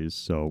policies.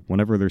 So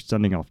whenever they're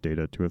sending off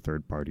data to a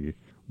third party,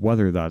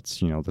 whether that's,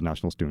 the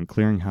National Student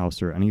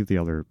Clearinghouse or any of the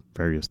other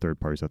various third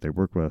parties that they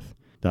work with,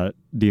 that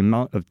the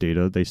amount of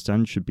data they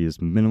send should be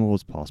as minimal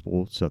as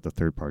possible so that the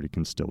third party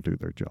can still do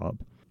their job.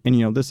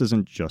 And, this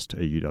isn't just a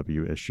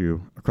UW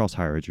issue. Across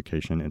higher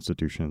education,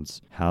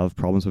 institutions have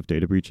problems with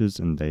data breaches,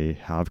 and they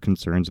have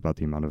concerns about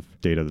the amount of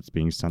data that's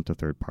being sent to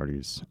third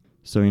parties.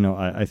 So,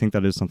 I think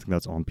that is something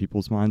that's on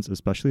people's minds,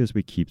 especially as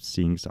we keep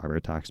seeing cyber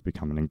attacks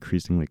become an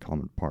increasingly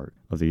common part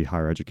of the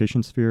higher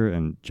education sphere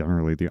and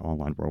generally the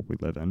online world we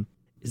live in.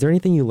 Is there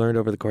anything you learned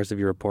over the course of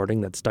your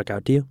reporting that stuck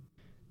out to you?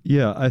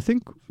 Yeah, I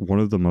think one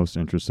of the most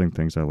interesting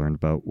things I learned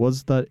about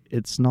was that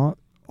it's not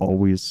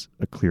always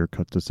a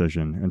clear-cut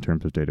decision in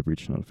terms of data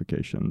breach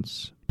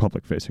notifications,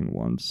 public-facing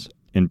ones.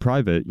 In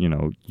private, you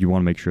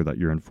want to make sure that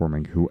you're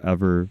informing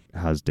whoever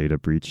has data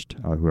breached,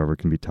 whoever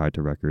can be tied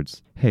to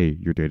records, hey,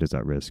 your data's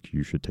at risk,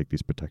 you should take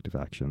these protective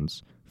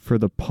actions. For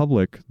the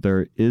public,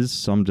 there is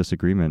some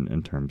disagreement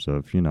in terms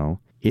of,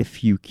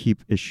 if you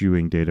keep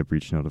issuing data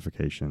breach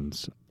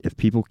notifications, if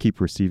people keep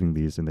receiving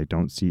these and they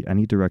don't see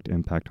any direct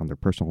impact on their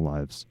personal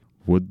lives,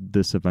 would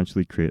this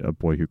eventually create a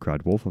boy who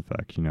cried wolf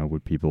effect?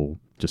 Would people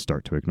just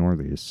start to ignore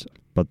these?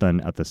 But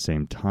then at the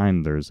same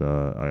time, there's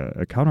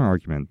a counter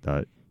argument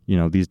that,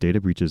 these data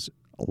breaches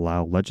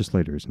allow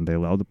legislators and they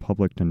allow the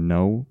public to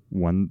know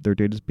when their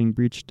data is being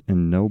breached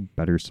and know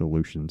better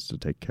solutions to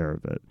take care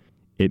of it.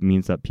 It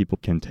means that people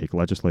can take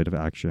legislative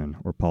action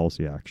or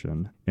policy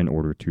action in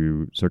order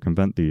to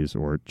circumvent these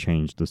or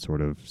change the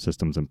sort of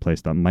systems in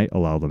place that might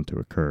allow them to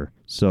occur.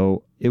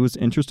 So it was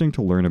interesting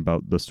to learn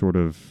about the sort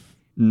of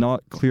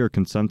not clear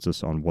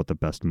consensus on what the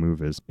best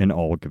move is in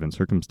all given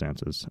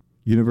circumstances.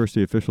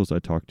 University officials I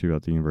talked to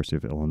at the University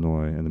of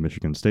Illinois and the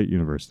Michigan State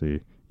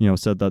University,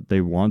 said that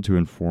they want to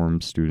inform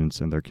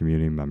students and their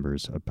community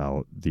members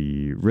about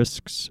the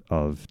risks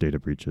of data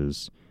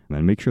breaches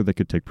and make sure they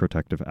could take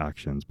protective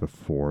actions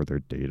before their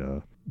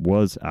data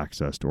was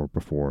accessed or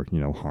before,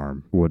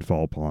 harm would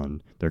fall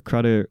upon their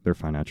credit, their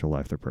financial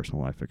life, their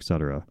personal life,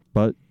 etc.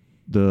 But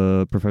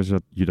the professor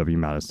at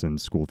UW-Madison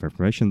School of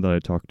Information that I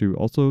talked to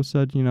also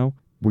said,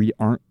 we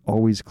aren't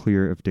always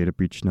clear if data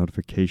breach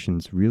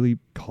notifications really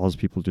cause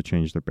people to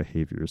change their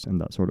behaviors in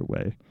that sort of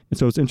way. And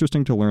so it's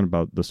interesting to learn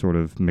about the sort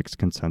of mixed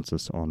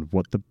consensus on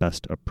what the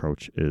best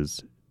approach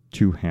is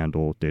to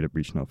handle data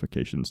breach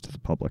notifications to the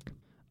public.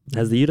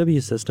 Has the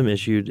UW system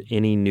issued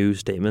any new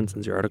statements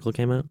since your article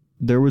came out?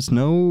 There was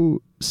no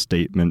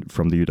statement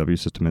from the UW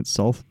system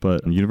itself,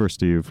 but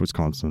University of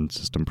Wisconsin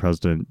system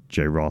president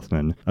Jay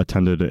Rothman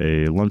attended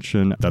a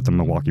luncheon that the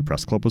Milwaukee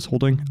Press Club was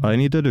holding. I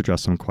needed to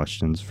address some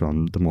questions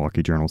from the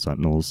Milwaukee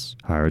Journal-Sentinel's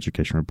higher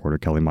education reporter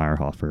Kelly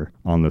Meyerhofer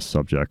on this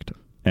subject.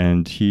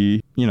 And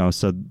he,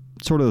 said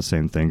sort of the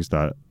same things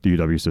that the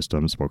UW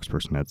system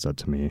spokesperson had said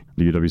to me.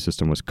 The UW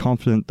system was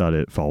confident that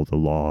it followed the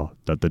law,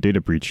 that the data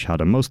breach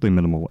had a mostly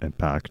minimal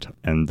impact,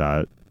 and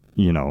that,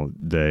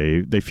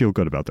 they feel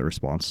good about their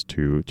response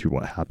to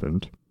what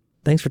happened.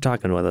 Thanks for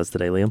talking with us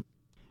today, Liam.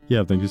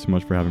 Yeah, thank you so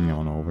much for having me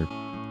on, Oliver.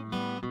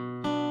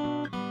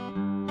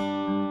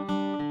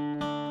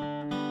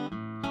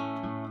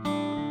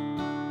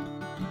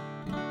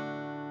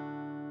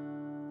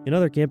 In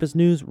other campus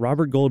news,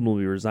 Robert Golden will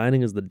be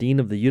resigning as the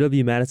dean of the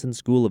UW-Madison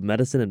School of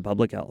Medicine and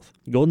Public Health.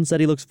 Golden said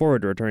he looks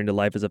forward to returning to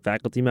life as a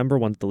faculty member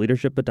once the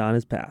leadership baton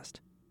is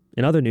passed.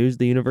 In other news,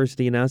 the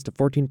university announced a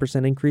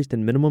 14% increase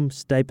in minimum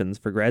stipends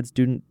for grad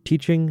student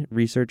teaching,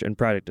 research, and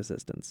project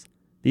assistants.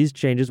 These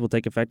changes will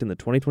take effect in the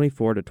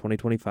 2024 to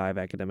 2025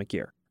 academic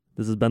year.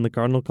 This has been The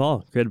Cardinal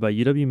Call, created by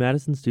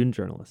UW-Madison student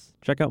journalists.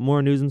 Check out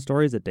more news and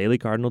stories at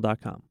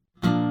dailycardinal.com.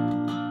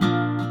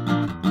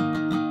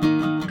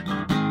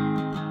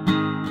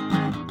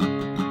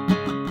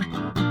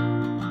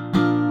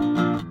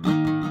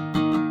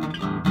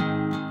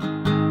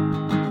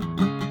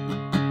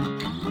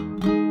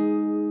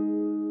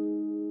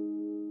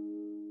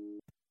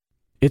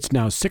 It's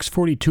now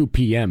 6:42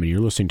 p.m. and you're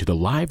listening to the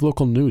live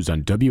local news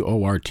on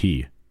WORT.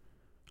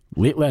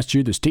 Late last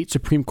year, the state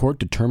Supreme Court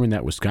determined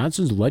that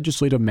Wisconsin's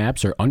legislative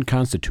maps are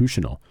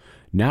unconstitutional.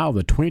 Now,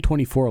 the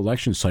 2024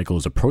 election cycle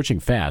is approaching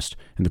fast,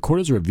 and the court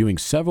is reviewing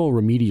several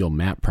remedial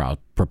map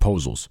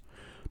proposals.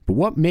 But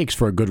what makes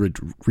for a good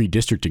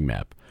redistricting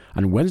map?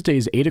 On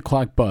Wednesday's 8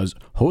 o'clock buzz,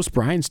 host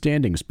Brian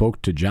Standing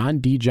spoke to John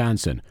D.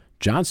 Johnson.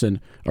 Johnson,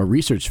 a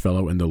research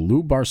fellow in the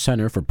Lou Barr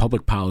Center for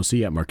Public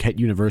Policy at Marquette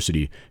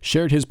University,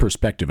 shared his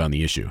perspective on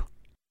the issue.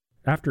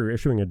 After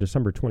issuing a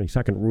December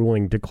 22nd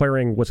ruling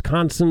declaring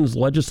Wisconsin's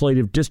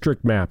legislative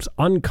district maps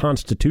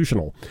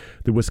unconstitutional,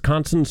 the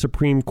Wisconsin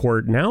Supreme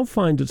Court now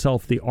finds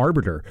itself the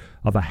arbiter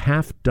of a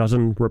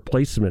half-dozen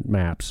replacement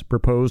maps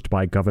proposed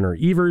by Governor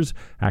Evers,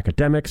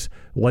 academics,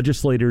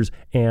 legislators,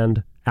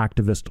 and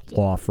activist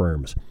law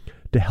firms.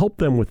 To help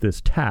them with this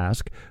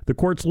task, the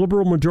court's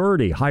liberal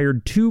majority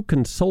hired two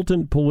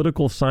consultant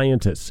political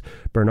scientists,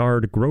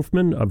 Bernard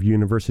Grofman of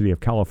University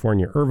of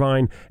California,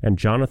 Irvine, and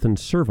Jonathan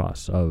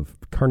Servas of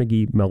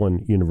Carnegie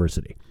Mellon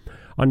University.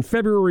 On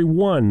February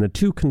 1, the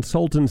two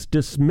consultants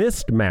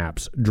dismissed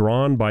maps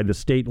drawn by the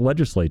state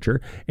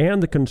legislature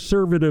and the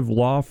conservative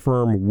law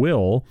firm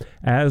Will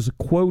as,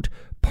 quote,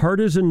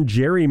 partisan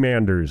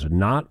gerrymanders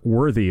not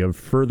worthy of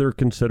further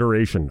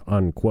consideration,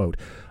 unquote.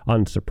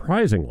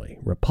 Unsurprisingly,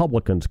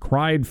 Republicans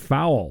cried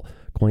foul,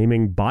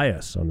 claiming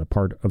bias on the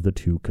part of the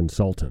two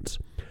consultants.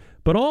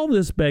 But all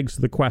this begs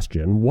the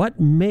question, what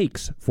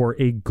makes for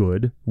a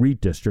good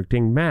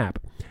redistricting map?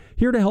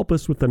 Here to help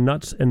us with the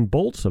nuts and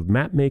bolts of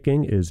map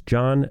making is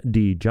John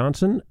D.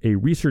 Johnson, a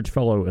research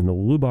fellow in the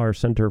Lou Barr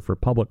Center for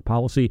Public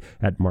Policy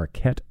at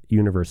Marquette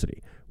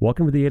University.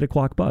 Welcome to the 8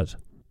 o'clock buzz.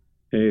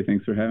 Hey,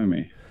 thanks for having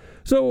me.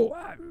 So,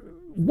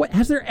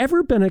 has there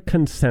ever been a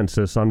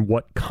consensus on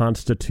what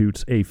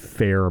constitutes a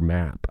fair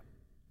map?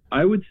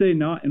 I would say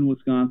not in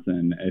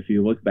Wisconsin. If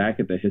you look back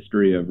at the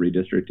history of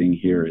redistricting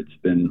here, it's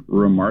been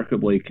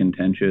remarkably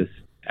contentious.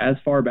 As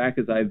far back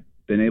as I've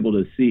been able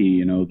to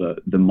see,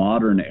 the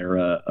modern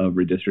era of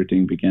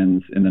redistricting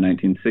begins in the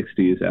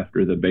 1960s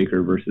after the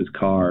Baker versus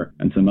Carr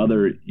and some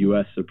other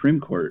U.S. Supreme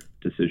Court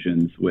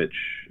decisions, which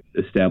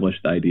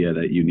established the idea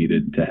that you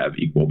needed to have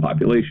equal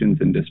populations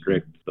in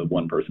districts, the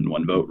one person,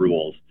 one vote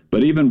rules.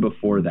 But even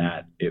before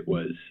that, it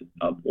was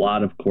a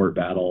lot of court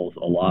battles,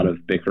 a lot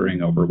of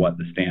bickering over what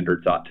the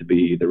standards ought to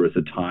be. There was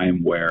a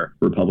time where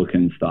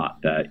Republicans thought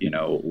that,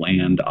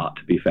 land ought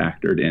to be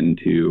factored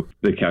into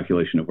the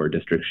calculation of where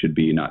districts should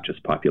be, not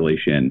just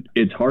population.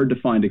 It's hard to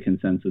find a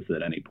consensus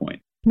at any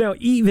point. Now,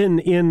 even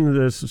in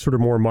this sort of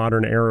more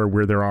modern era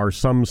where there are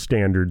some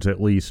standards,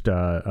 at least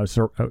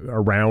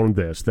around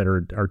this, that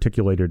are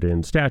articulated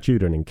in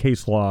statute and in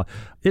case law,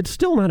 it's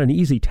still not an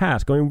easy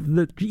task. I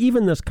mean,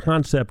 even this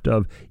concept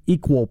of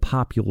equal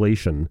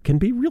population can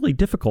be really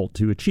difficult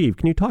to achieve.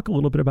 Can you talk a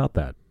little bit about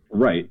that?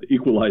 Right.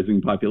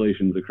 Equalizing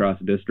populations across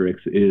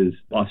districts is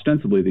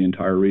ostensibly the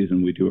entire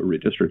reason we do a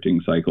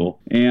redistricting cycle.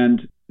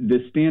 And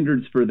the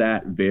standards for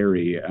that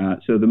vary.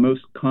 So the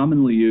most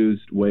commonly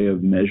used way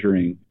of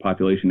measuring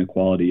population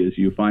equality is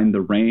you find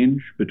the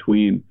range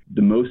between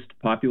the most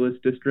populous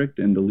district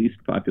and the least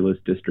populous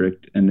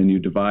district, and then you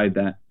divide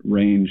that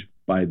range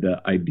by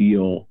the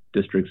ideal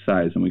district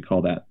size, and we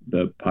call that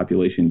the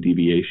population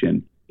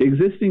deviation.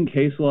 Existing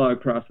case law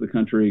across the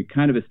country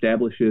kind of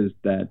establishes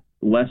that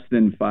less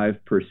than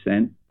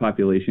 5%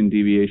 population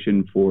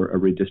deviation for a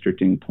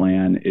redistricting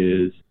plan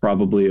is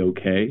probably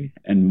okay,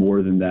 and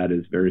more than that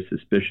is very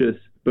suspicious.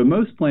 But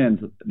most plans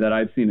that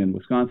I've seen in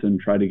Wisconsin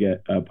try to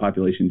get a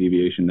population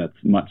deviation that's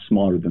much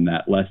smaller than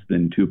that, less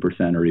than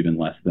 2% or even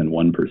less than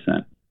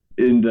 1%.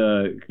 In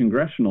the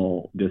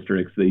congressional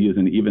districts, they use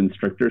an even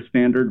stricter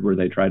standard where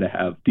they try to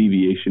have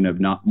deviation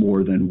of not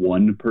more than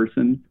one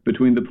person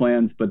between the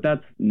plans, but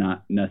that's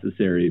not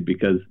necessary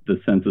because the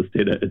census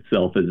data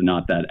itself is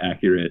not that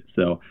accurate.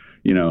 So,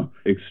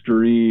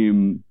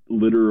 extreme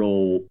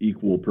literal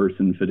equal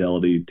person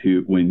fidelity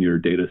to when your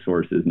data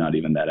source is not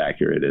even that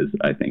accurate is,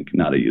 I think,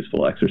 not a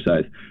useful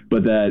exercise.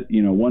 But that,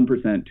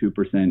 1%,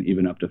 2%,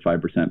 even up to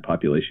 5%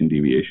 population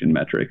deviation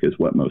metric is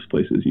what most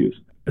places use.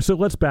 So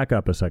let's back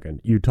up a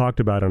second. You talked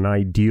about an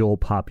ideal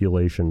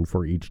population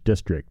for each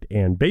district.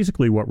 And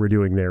basically what we're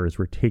doing there is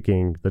we're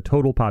taking the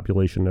total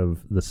population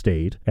of the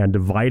state and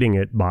dividing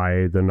it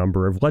by the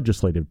number of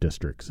legislative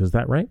districts. Is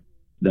that right?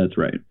 That's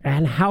right.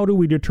 And how do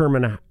we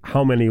determine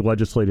how many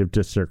legislative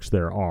districts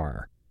there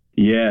are?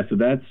 Yeah, so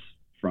that's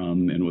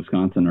from, in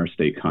Wisconsin, our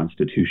state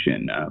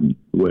constitution,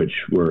 which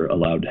we're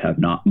allowed to have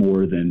not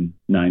more than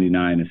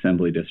 99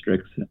 assembly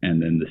districts.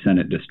 And then the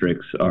Senate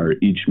districts are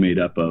each made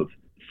up of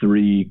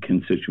 3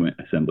 constituent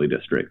assembly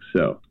districts.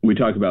 So we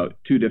talk about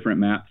 2 different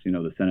maps,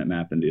 the Senate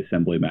map and the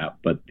assembly map,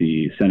 but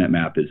the Senate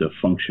map is a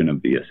function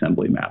of the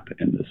assembly map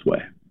in this way.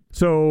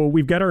 So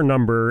we've got our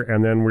number,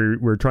 and then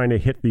we're trying to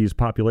hit these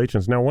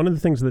populations. Now, one of the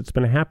things that's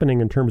been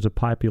happening in terms of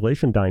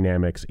population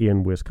dynamics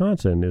in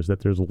Wisconsin is that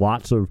there's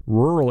lots of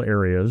rural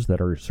areas that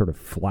are sort of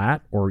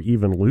flat or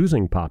even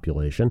losing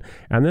population.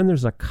 And then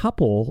there's a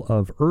couple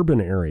of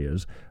urban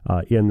areas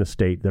in the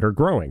state that are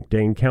growing,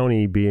 Dane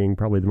County being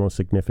probably the most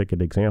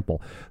significant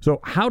example.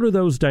 So how do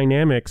those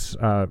dynamics,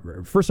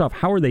 first off,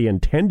 how are they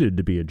intended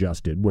to be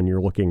adjusted when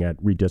you're looking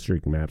at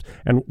redistricting maps?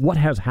 And what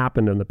has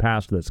happened in the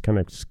past that's kind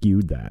of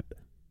skewed that?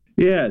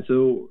 Yeah,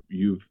 so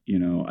you've,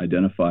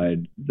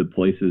 identified the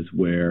places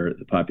where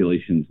the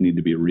populations need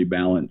to be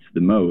rebalanced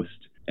the most.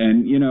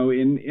 And,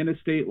 in a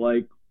state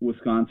like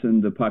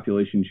Wisconsin, the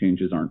population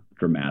changes aren't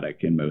dramatic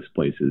in most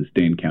places.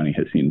 Dane County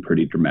has seen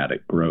pretty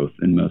dramatic growth.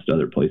 In most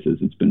other places,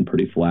 it's been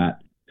pretty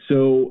flat.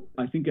 So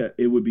I think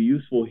it would be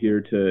useful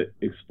here to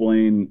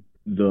explain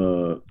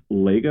the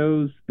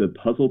Legos, the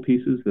puzzle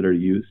pieces that are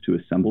used to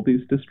assemble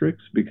these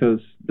districts, because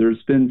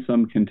there's been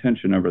some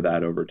contention over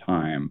that over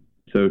time.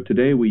 So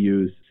today we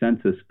use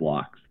census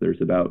blocks.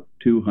 There's about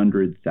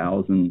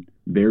 200,000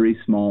 very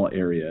small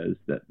areas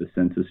that the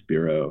Census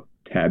Bureau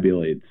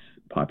tabulates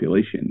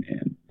population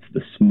in. It's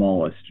the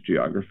smallest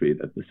geography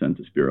that the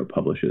Census Bureau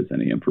publishes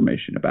any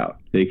information about.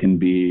 They can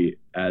be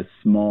as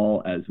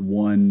small as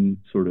one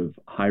sort of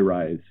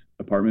high-rise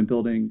apartment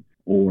building,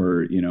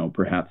 or,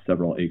 perhaps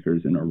several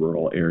acres in a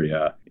rural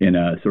area. In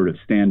a sort of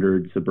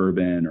standard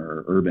suburban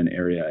or urban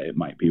area, it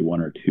might be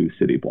 1 or 2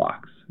 city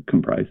blocks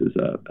comprises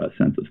a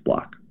census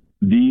block.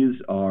 These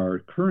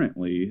are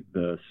currently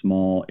the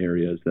small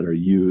areas that are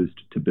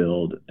used to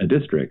build a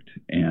district,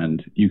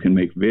 and you can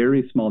make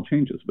very small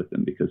changes with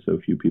them because so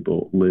few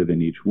people live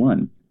in each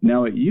one.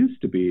 Now, it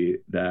used to be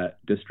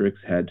that districts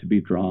had to be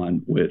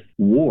drawn with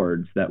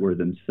wards that were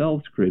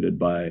themselves created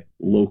by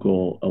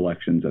local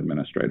elections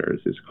administrators.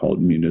 It's called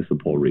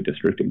municipal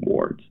redistricting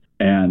wards.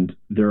 And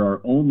there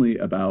are only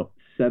about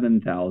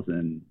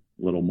 7,000,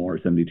 little more,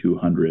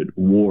 7,200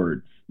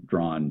 wards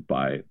drawn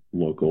by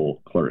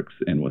local clerks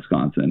in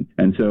Wisconsin.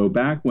 And so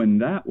back when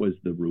that was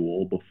the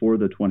rule, before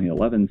the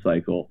 2011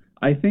 cycle,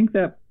 I think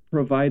that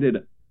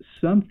provided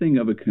something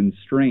of a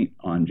constraint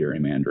on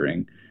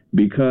gerrymandering,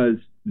 because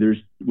there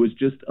was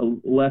just a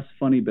less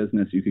funny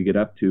business you could get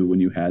up to when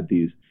you had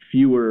these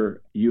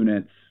fewer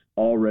units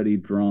already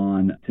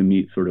drawn to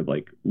meet sort of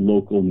like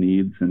local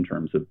needs in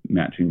terms of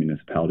matching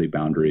municipality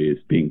boundaries,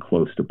 being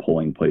close to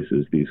polling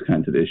places, these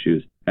kinds of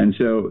issues. And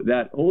so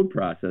that old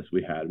process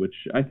we had, which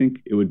I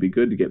think it would be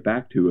good to get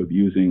back to, of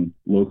using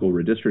local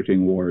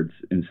redistricting wards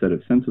instead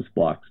of census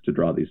blocks to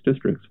draw these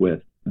districts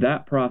with,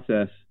 that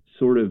process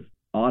sort of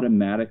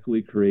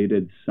automatically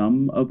created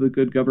some of the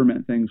good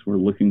government things we're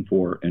looking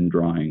for in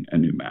drawing a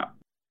new map.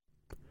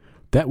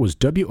 That was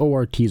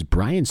WORT's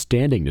Brian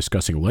Standing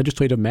discussing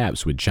legislative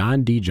maps with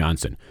John D.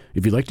 Johnson.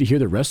 If you'd like to hear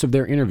the rest of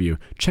their interview,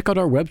 check out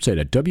our website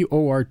at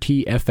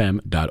wortfm.org.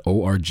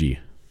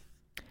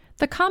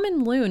 The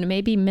common loon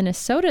may be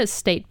Minnesota's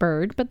state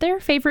bird, but they're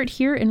a favorite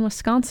here in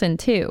Wisconsin,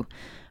 too.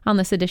 On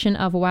this edition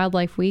of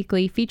Wildlife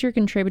Weekly, feature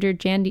contributor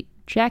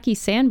Jackie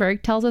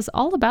Sandberg tells us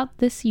all about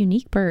this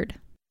unique bird.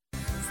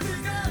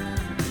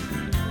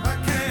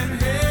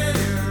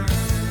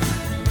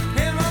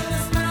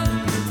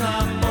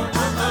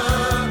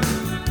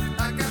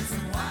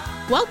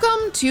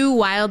 Welcome to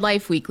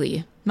Wildlife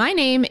Weekly. My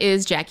name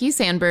is Jackie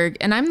Sandberg,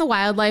 and I'm the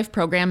Wildlife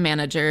Program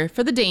Manager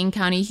for the Dane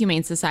County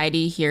Humane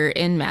Society here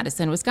in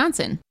Madison,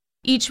 Wisconsin.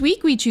 Each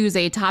week we choose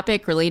a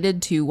topic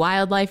related to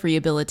wildlife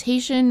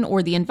rehabilitation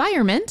or the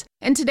environment,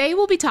 and today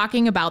we'll be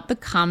talking about the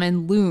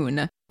common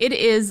loon. It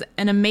is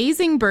an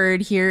amazing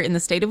bird here in the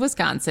state of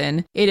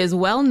Wisconsin. It is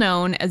well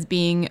known as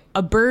being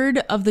a bird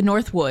of the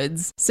North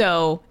Woods.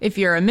 So if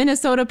you're a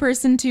Minnesota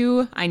person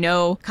too, I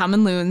know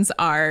common loons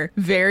are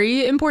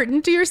very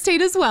important to your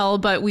state as well,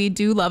 but we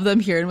do love them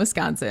here in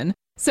Wisconsin.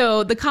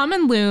 So the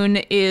common loon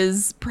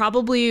is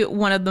probably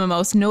one of the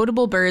most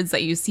notable birds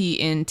that you see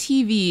in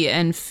TV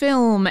and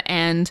film,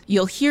 and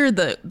you'll hear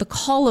the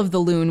call of the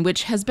loon,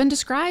 which has been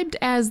described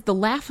as the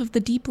laugh of the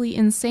deeply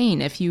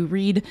insane. If you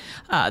read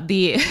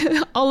the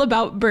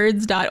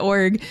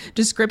allaboutbirds.org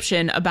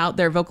description about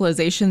their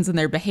vocalizations and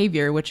their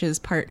behavior, which is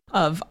part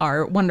of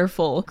our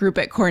wonderful group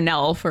at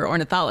Cornell for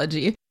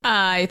ornithology.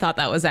 I thought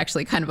that was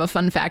actually kind of a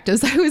fun fact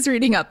as I was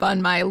reading up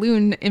on my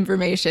loon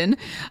information.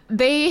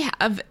 They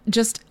have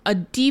just a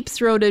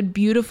deep-throated,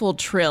 beautiful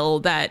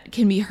trill that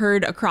can be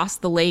heard across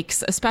the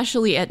lakes,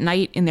 especially at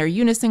night in their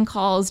unison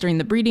calls during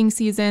the breeding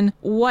season.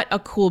 What a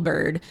cool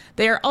bird.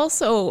 They are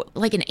also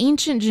like an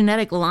ancient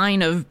genetic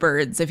line of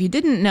birds. If you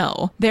didn't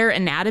know, their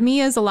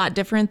anatomy is a lot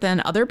different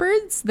than other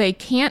birds. They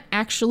can't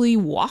actually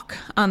walk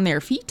on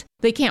their feet.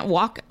 They can't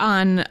walk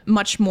on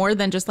much more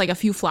than just like a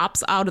few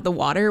flops out of the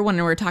water when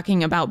we're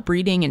talking about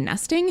breeding and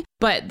nesting,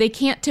 but they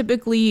can't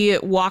typically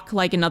walk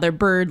like another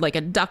bird, like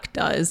a duck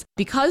does,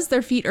 because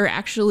their feet are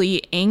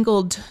actually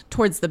angled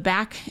towards the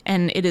back,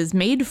 and it is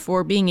made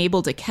for being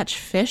able to catch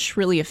fish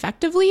really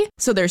effectively.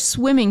 So their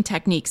swimming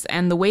techniques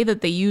and the way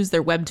that they use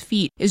their webbed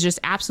feet is just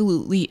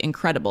absolutely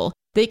incredible.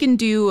 They can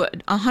do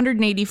a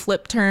 180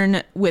 flip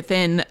turn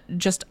within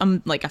just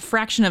like a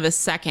fraction of a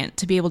second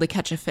to be able to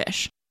catch a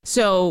fish.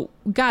 So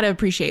gotta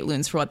appreciate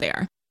loons for what they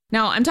are.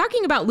 Now, I'm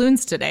talking about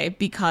loons today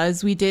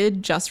because we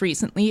did just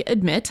recently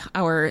admit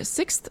our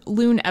 6th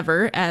loon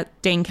ever at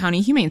Dane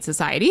County Humane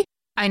Society.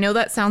 I know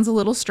that sounds a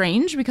little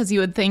strange because you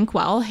would think,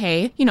 well,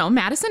 hey,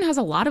 Madison has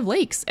a lot of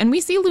lakes and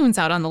we see loons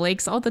out on the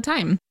lakes all the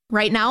time.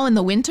 Right now in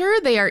the winter,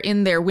 they are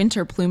in their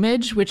winter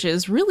plumage, which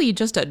is really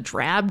just a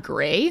drab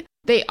gray.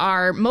 They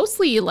are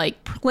mostly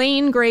like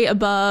plain gray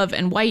above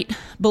and white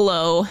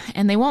below,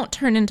 and they won't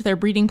turn into their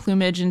breeding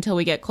plumage until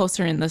we get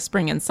closer in the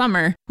spring and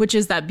summer, which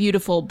is that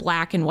beautiful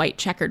black and white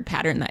checkered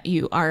pattern that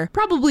you are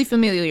probably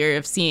familiar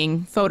of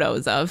seeing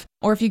photos of.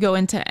 Or if you go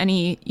into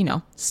any,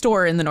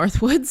 store in the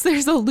Northwoods,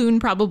 there's a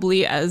loon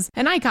probably as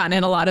an icon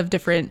in a lot of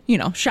different,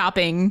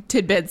 shopping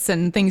tidbits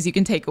and things you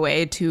can take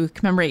away to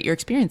commemorate your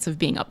experience of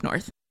being up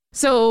north.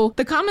 So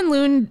the common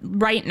loon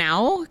right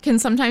now can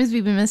sometimes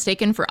be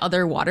mistaken for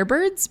other water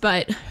birds,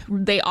 but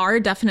they are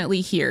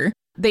definitely here.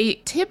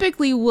 They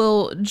typically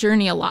will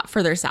journey a lot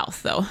further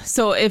south, though.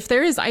 So if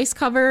there is ice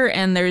cover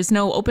and there's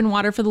no open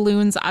water for the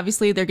loons,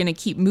 obviously they're going to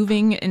keep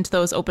moving into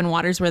those open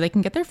waters where they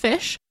can get their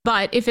fish.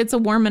 But if it's a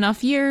warm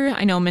enough year,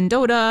 I know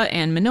Mendota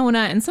and Monona,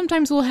 and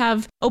sometimes we'll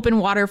have open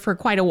water for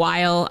quite a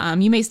while.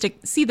 You may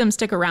see them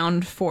stick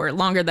around for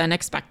longer than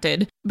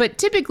expected. But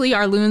typically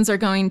our loons are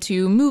going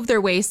to move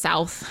their way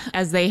south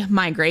as they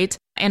migrate.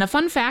 And a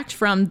fun fact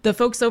from the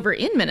folks over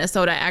in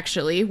Minnesota,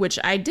 actually, which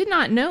I did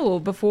not know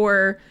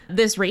before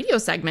this radio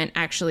segment,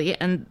 actually.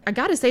 And I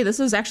gotta say, this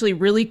is actually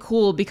really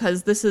cool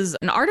because this is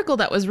an article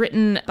that was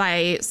written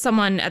by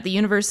someone at the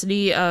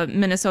University of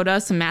Minnesota,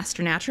 some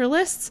master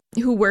naturalists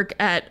who work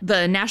at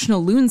the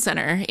National Loon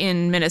Center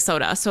in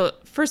Minnesota. So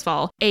first of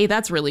all,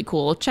 that's really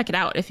cool. Check it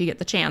out if you get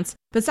the chance.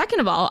 But second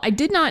of all, I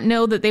did not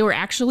know that they were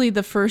actually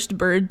the first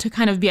bird to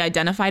kind of be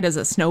identified as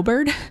a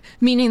snowbird,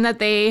 meaning that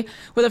they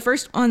were the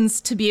first ones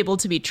to be able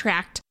to be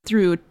tracked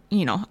through,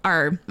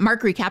 our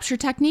mark recapture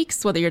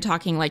techniques, whether you're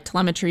talking like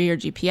telemetry or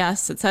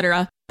GPS,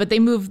 etc. But they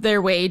moved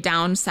their way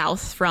down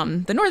south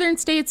from the northern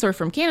states or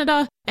from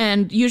Canada,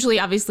 and usually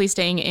obviously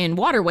staying in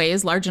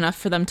waterways large enough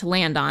for them to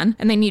land on,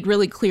 and they need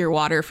really clear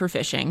water for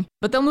fishing.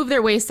 But they'll move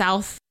their way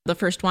south. The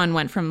first one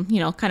went from,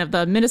 kind of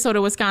the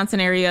Minnesota,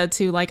 Wisconsin area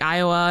to like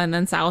Iowa and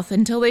then south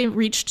until they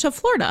reached to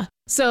Florida.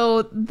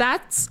 So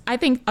that's, I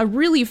think, a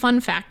really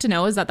fun fact to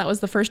know is that was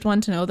the first one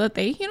to know that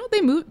they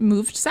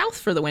moved south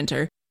for the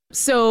winter.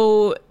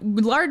 So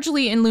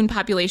largely in loon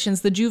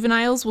populations, the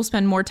juveniles will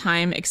spend more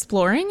time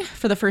exploring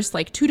for the first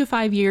 2 to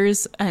 5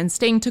 years and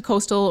staying to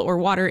coastal or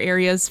water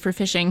areas for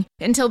fishing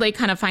until they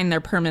kind of find their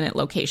permanent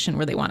location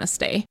where they want to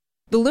stay.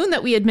 The loon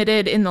that we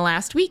admitted in the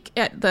last week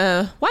at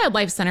the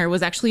Wildlife Center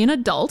was actually an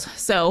adult.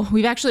 So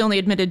we've actually only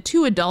admitted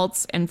 2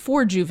 adults and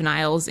 4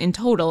 juveniles in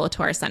total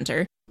to our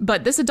center.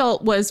 But this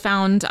adult was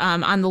found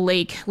on the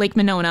Lake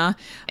Monona,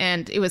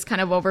 and it was kind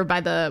of over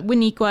by the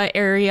Winnequa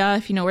area,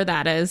 if you know where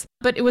that is.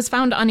 But it was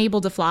found unable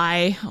to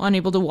fly,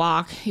 unable to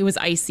walk. It was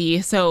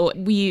icy. So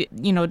we,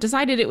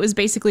 decided it was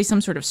basically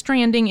some sort of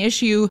stranding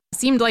issue.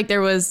 Seemed like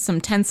there was some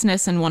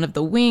tenseness in one of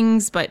the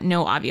wings, but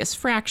no obvious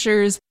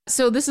fractures.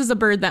 So this is a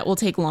bird that will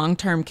take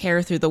long-term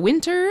care through the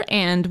winter,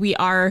 and we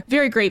are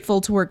very grateful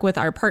to work with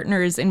our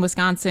partners in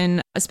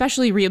Wisconsin,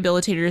 especially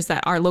rehabilitators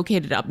that are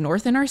located up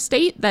north in our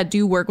state that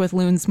do work with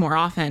loons more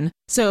often.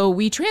 So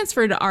we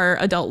transferred our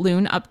adult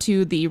loon up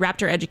to the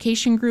Raptor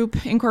Education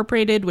Group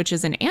Incorporated, which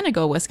is in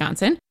Anago,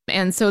 Wisconsin.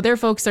 And so their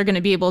folks are going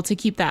to be able to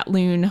keep that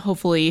loon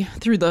hopefully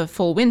through the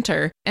full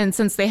winter. And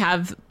since they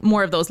have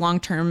more of those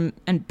long-term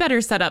and better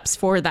setups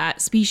for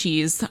that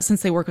species,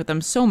 since they work with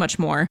them so much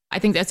more, I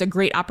think that's a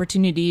great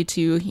opportunity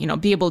to,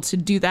 be able to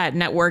do that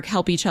network,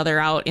 help each other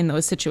out in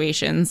those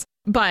situations.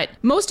 But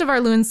most of our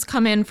loons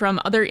come in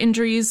from other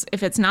injuries.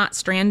 If it's not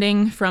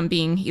stranding, from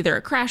being either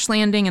a crash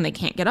landing and they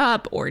can't get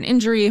up, or an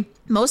injury,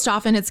 most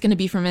often it's going to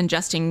be from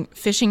ingesting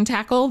fishing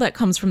tackle that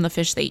comes from the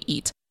fish they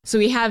eat. So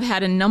we have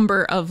had a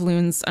number of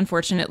loons,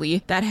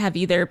 unfortunately, that have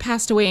either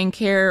passed away in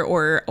care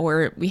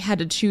or we had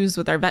to choose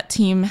with our vet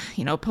team,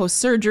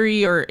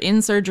 post-surgery or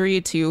in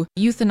surgery to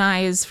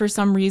euthanize for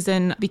some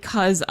reason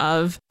because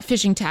of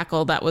fishing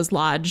tackle that was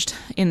lodged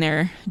in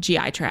their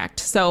GI tract.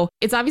 So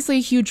it's obviously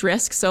a huge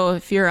risk. So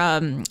if you're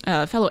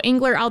a fellow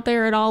angler out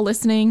there at all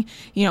listening,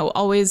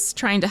 always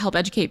trying to help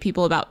educate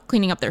people about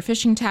cleaning up their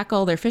fishing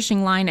tackle, their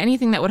fishing line,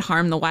 anything that would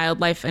harm the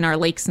wildlife in our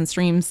lakes and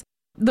streams.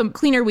 The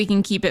cleaner we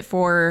can keep it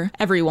for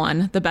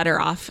everyone, the better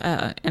off,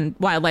 and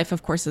wildlife,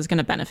 of course, is going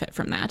to benefit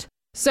from that.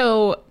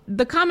 So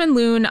the common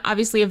loon,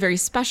 obviously a very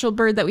special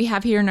bird that we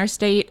have here in our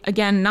state.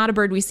 Again, not a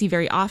bird we see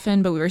very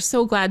often, but we were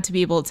so glad to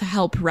be able to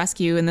help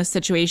rescue in this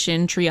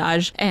situation,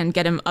 triage, and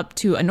get him up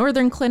to a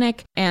northern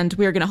clinic. And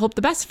we are going to hope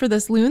the best for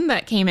this loon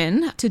that came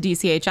in to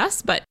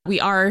DCHS, but we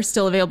are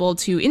still available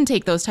to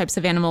intake those types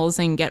of animals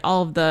and get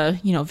all of the,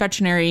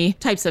 veterinary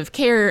types of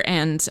care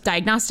and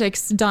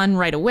diagnostics done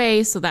right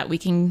away so that we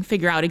can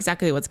figure out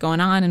exactly what's going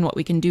on and what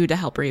we can do to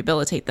help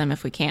rehabilitate them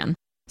if we can.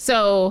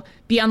 So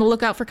be on the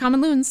lookout for common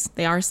loons.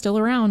 They are still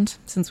around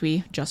since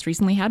we just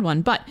recently had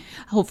one, but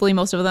hopefully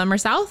most of them are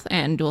south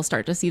and we'll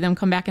start to see them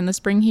come back in the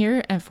spring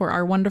here for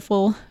our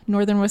wonderful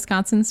northern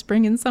Wisconsin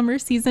spring and summer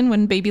season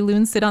when baby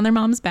loons sit on their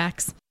mom's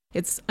backs.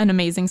 It's an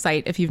amazing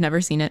sight if you've never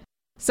seen it.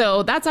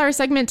 So that's our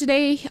segment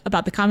today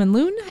about the common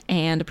loon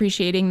and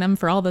appreciating them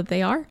for all that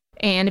they are.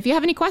 And if you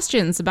have any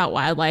questions about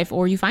wildlife,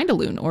 or you find a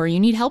loon, or you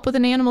need help with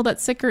an animal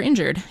that's sick or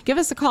injured, give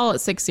us a call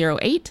at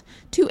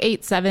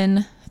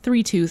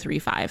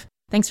 608-287-3235.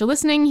 Thanks for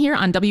listening here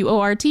on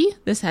WORT.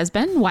 This has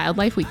been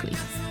Wildlife Weekly.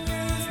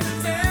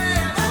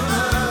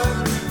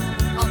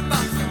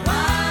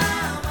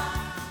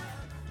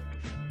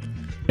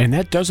 And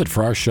that does it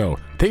for our show.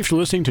 Thanks for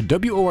listening to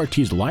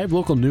WORT's live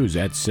local news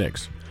at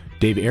 6.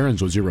 Dave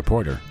Aarons was your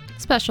reporter.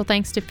 Special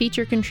thanks to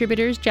feature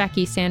contributors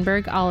Jackie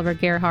Sandberg, Oliver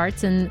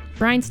Gerhardt, and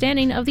Brian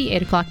Standing of the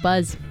 8 O'Clock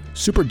Buzz.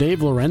 Super Dave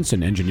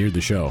Lorenzen engineered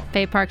the show.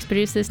 Faye Parks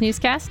produced this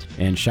newscast.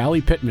 And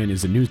Shallie Pittman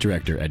is the news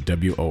director at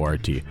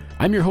WORT.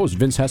 I'm your host,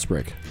 Vince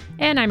Hesbrick.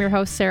 And I'm your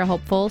host, Sarah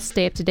Hopeful.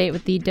 Stay up to date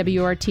with the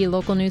WORT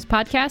Local News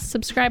Podcast.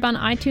 Subscribe on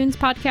iTunes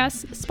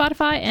Podcasts,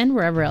 Spotify, and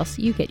wherever else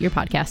you get your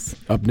podcasts.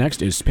 Up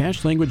next is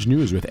Spanish Language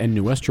News with En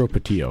Nuestro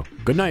Patillo.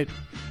 Good night.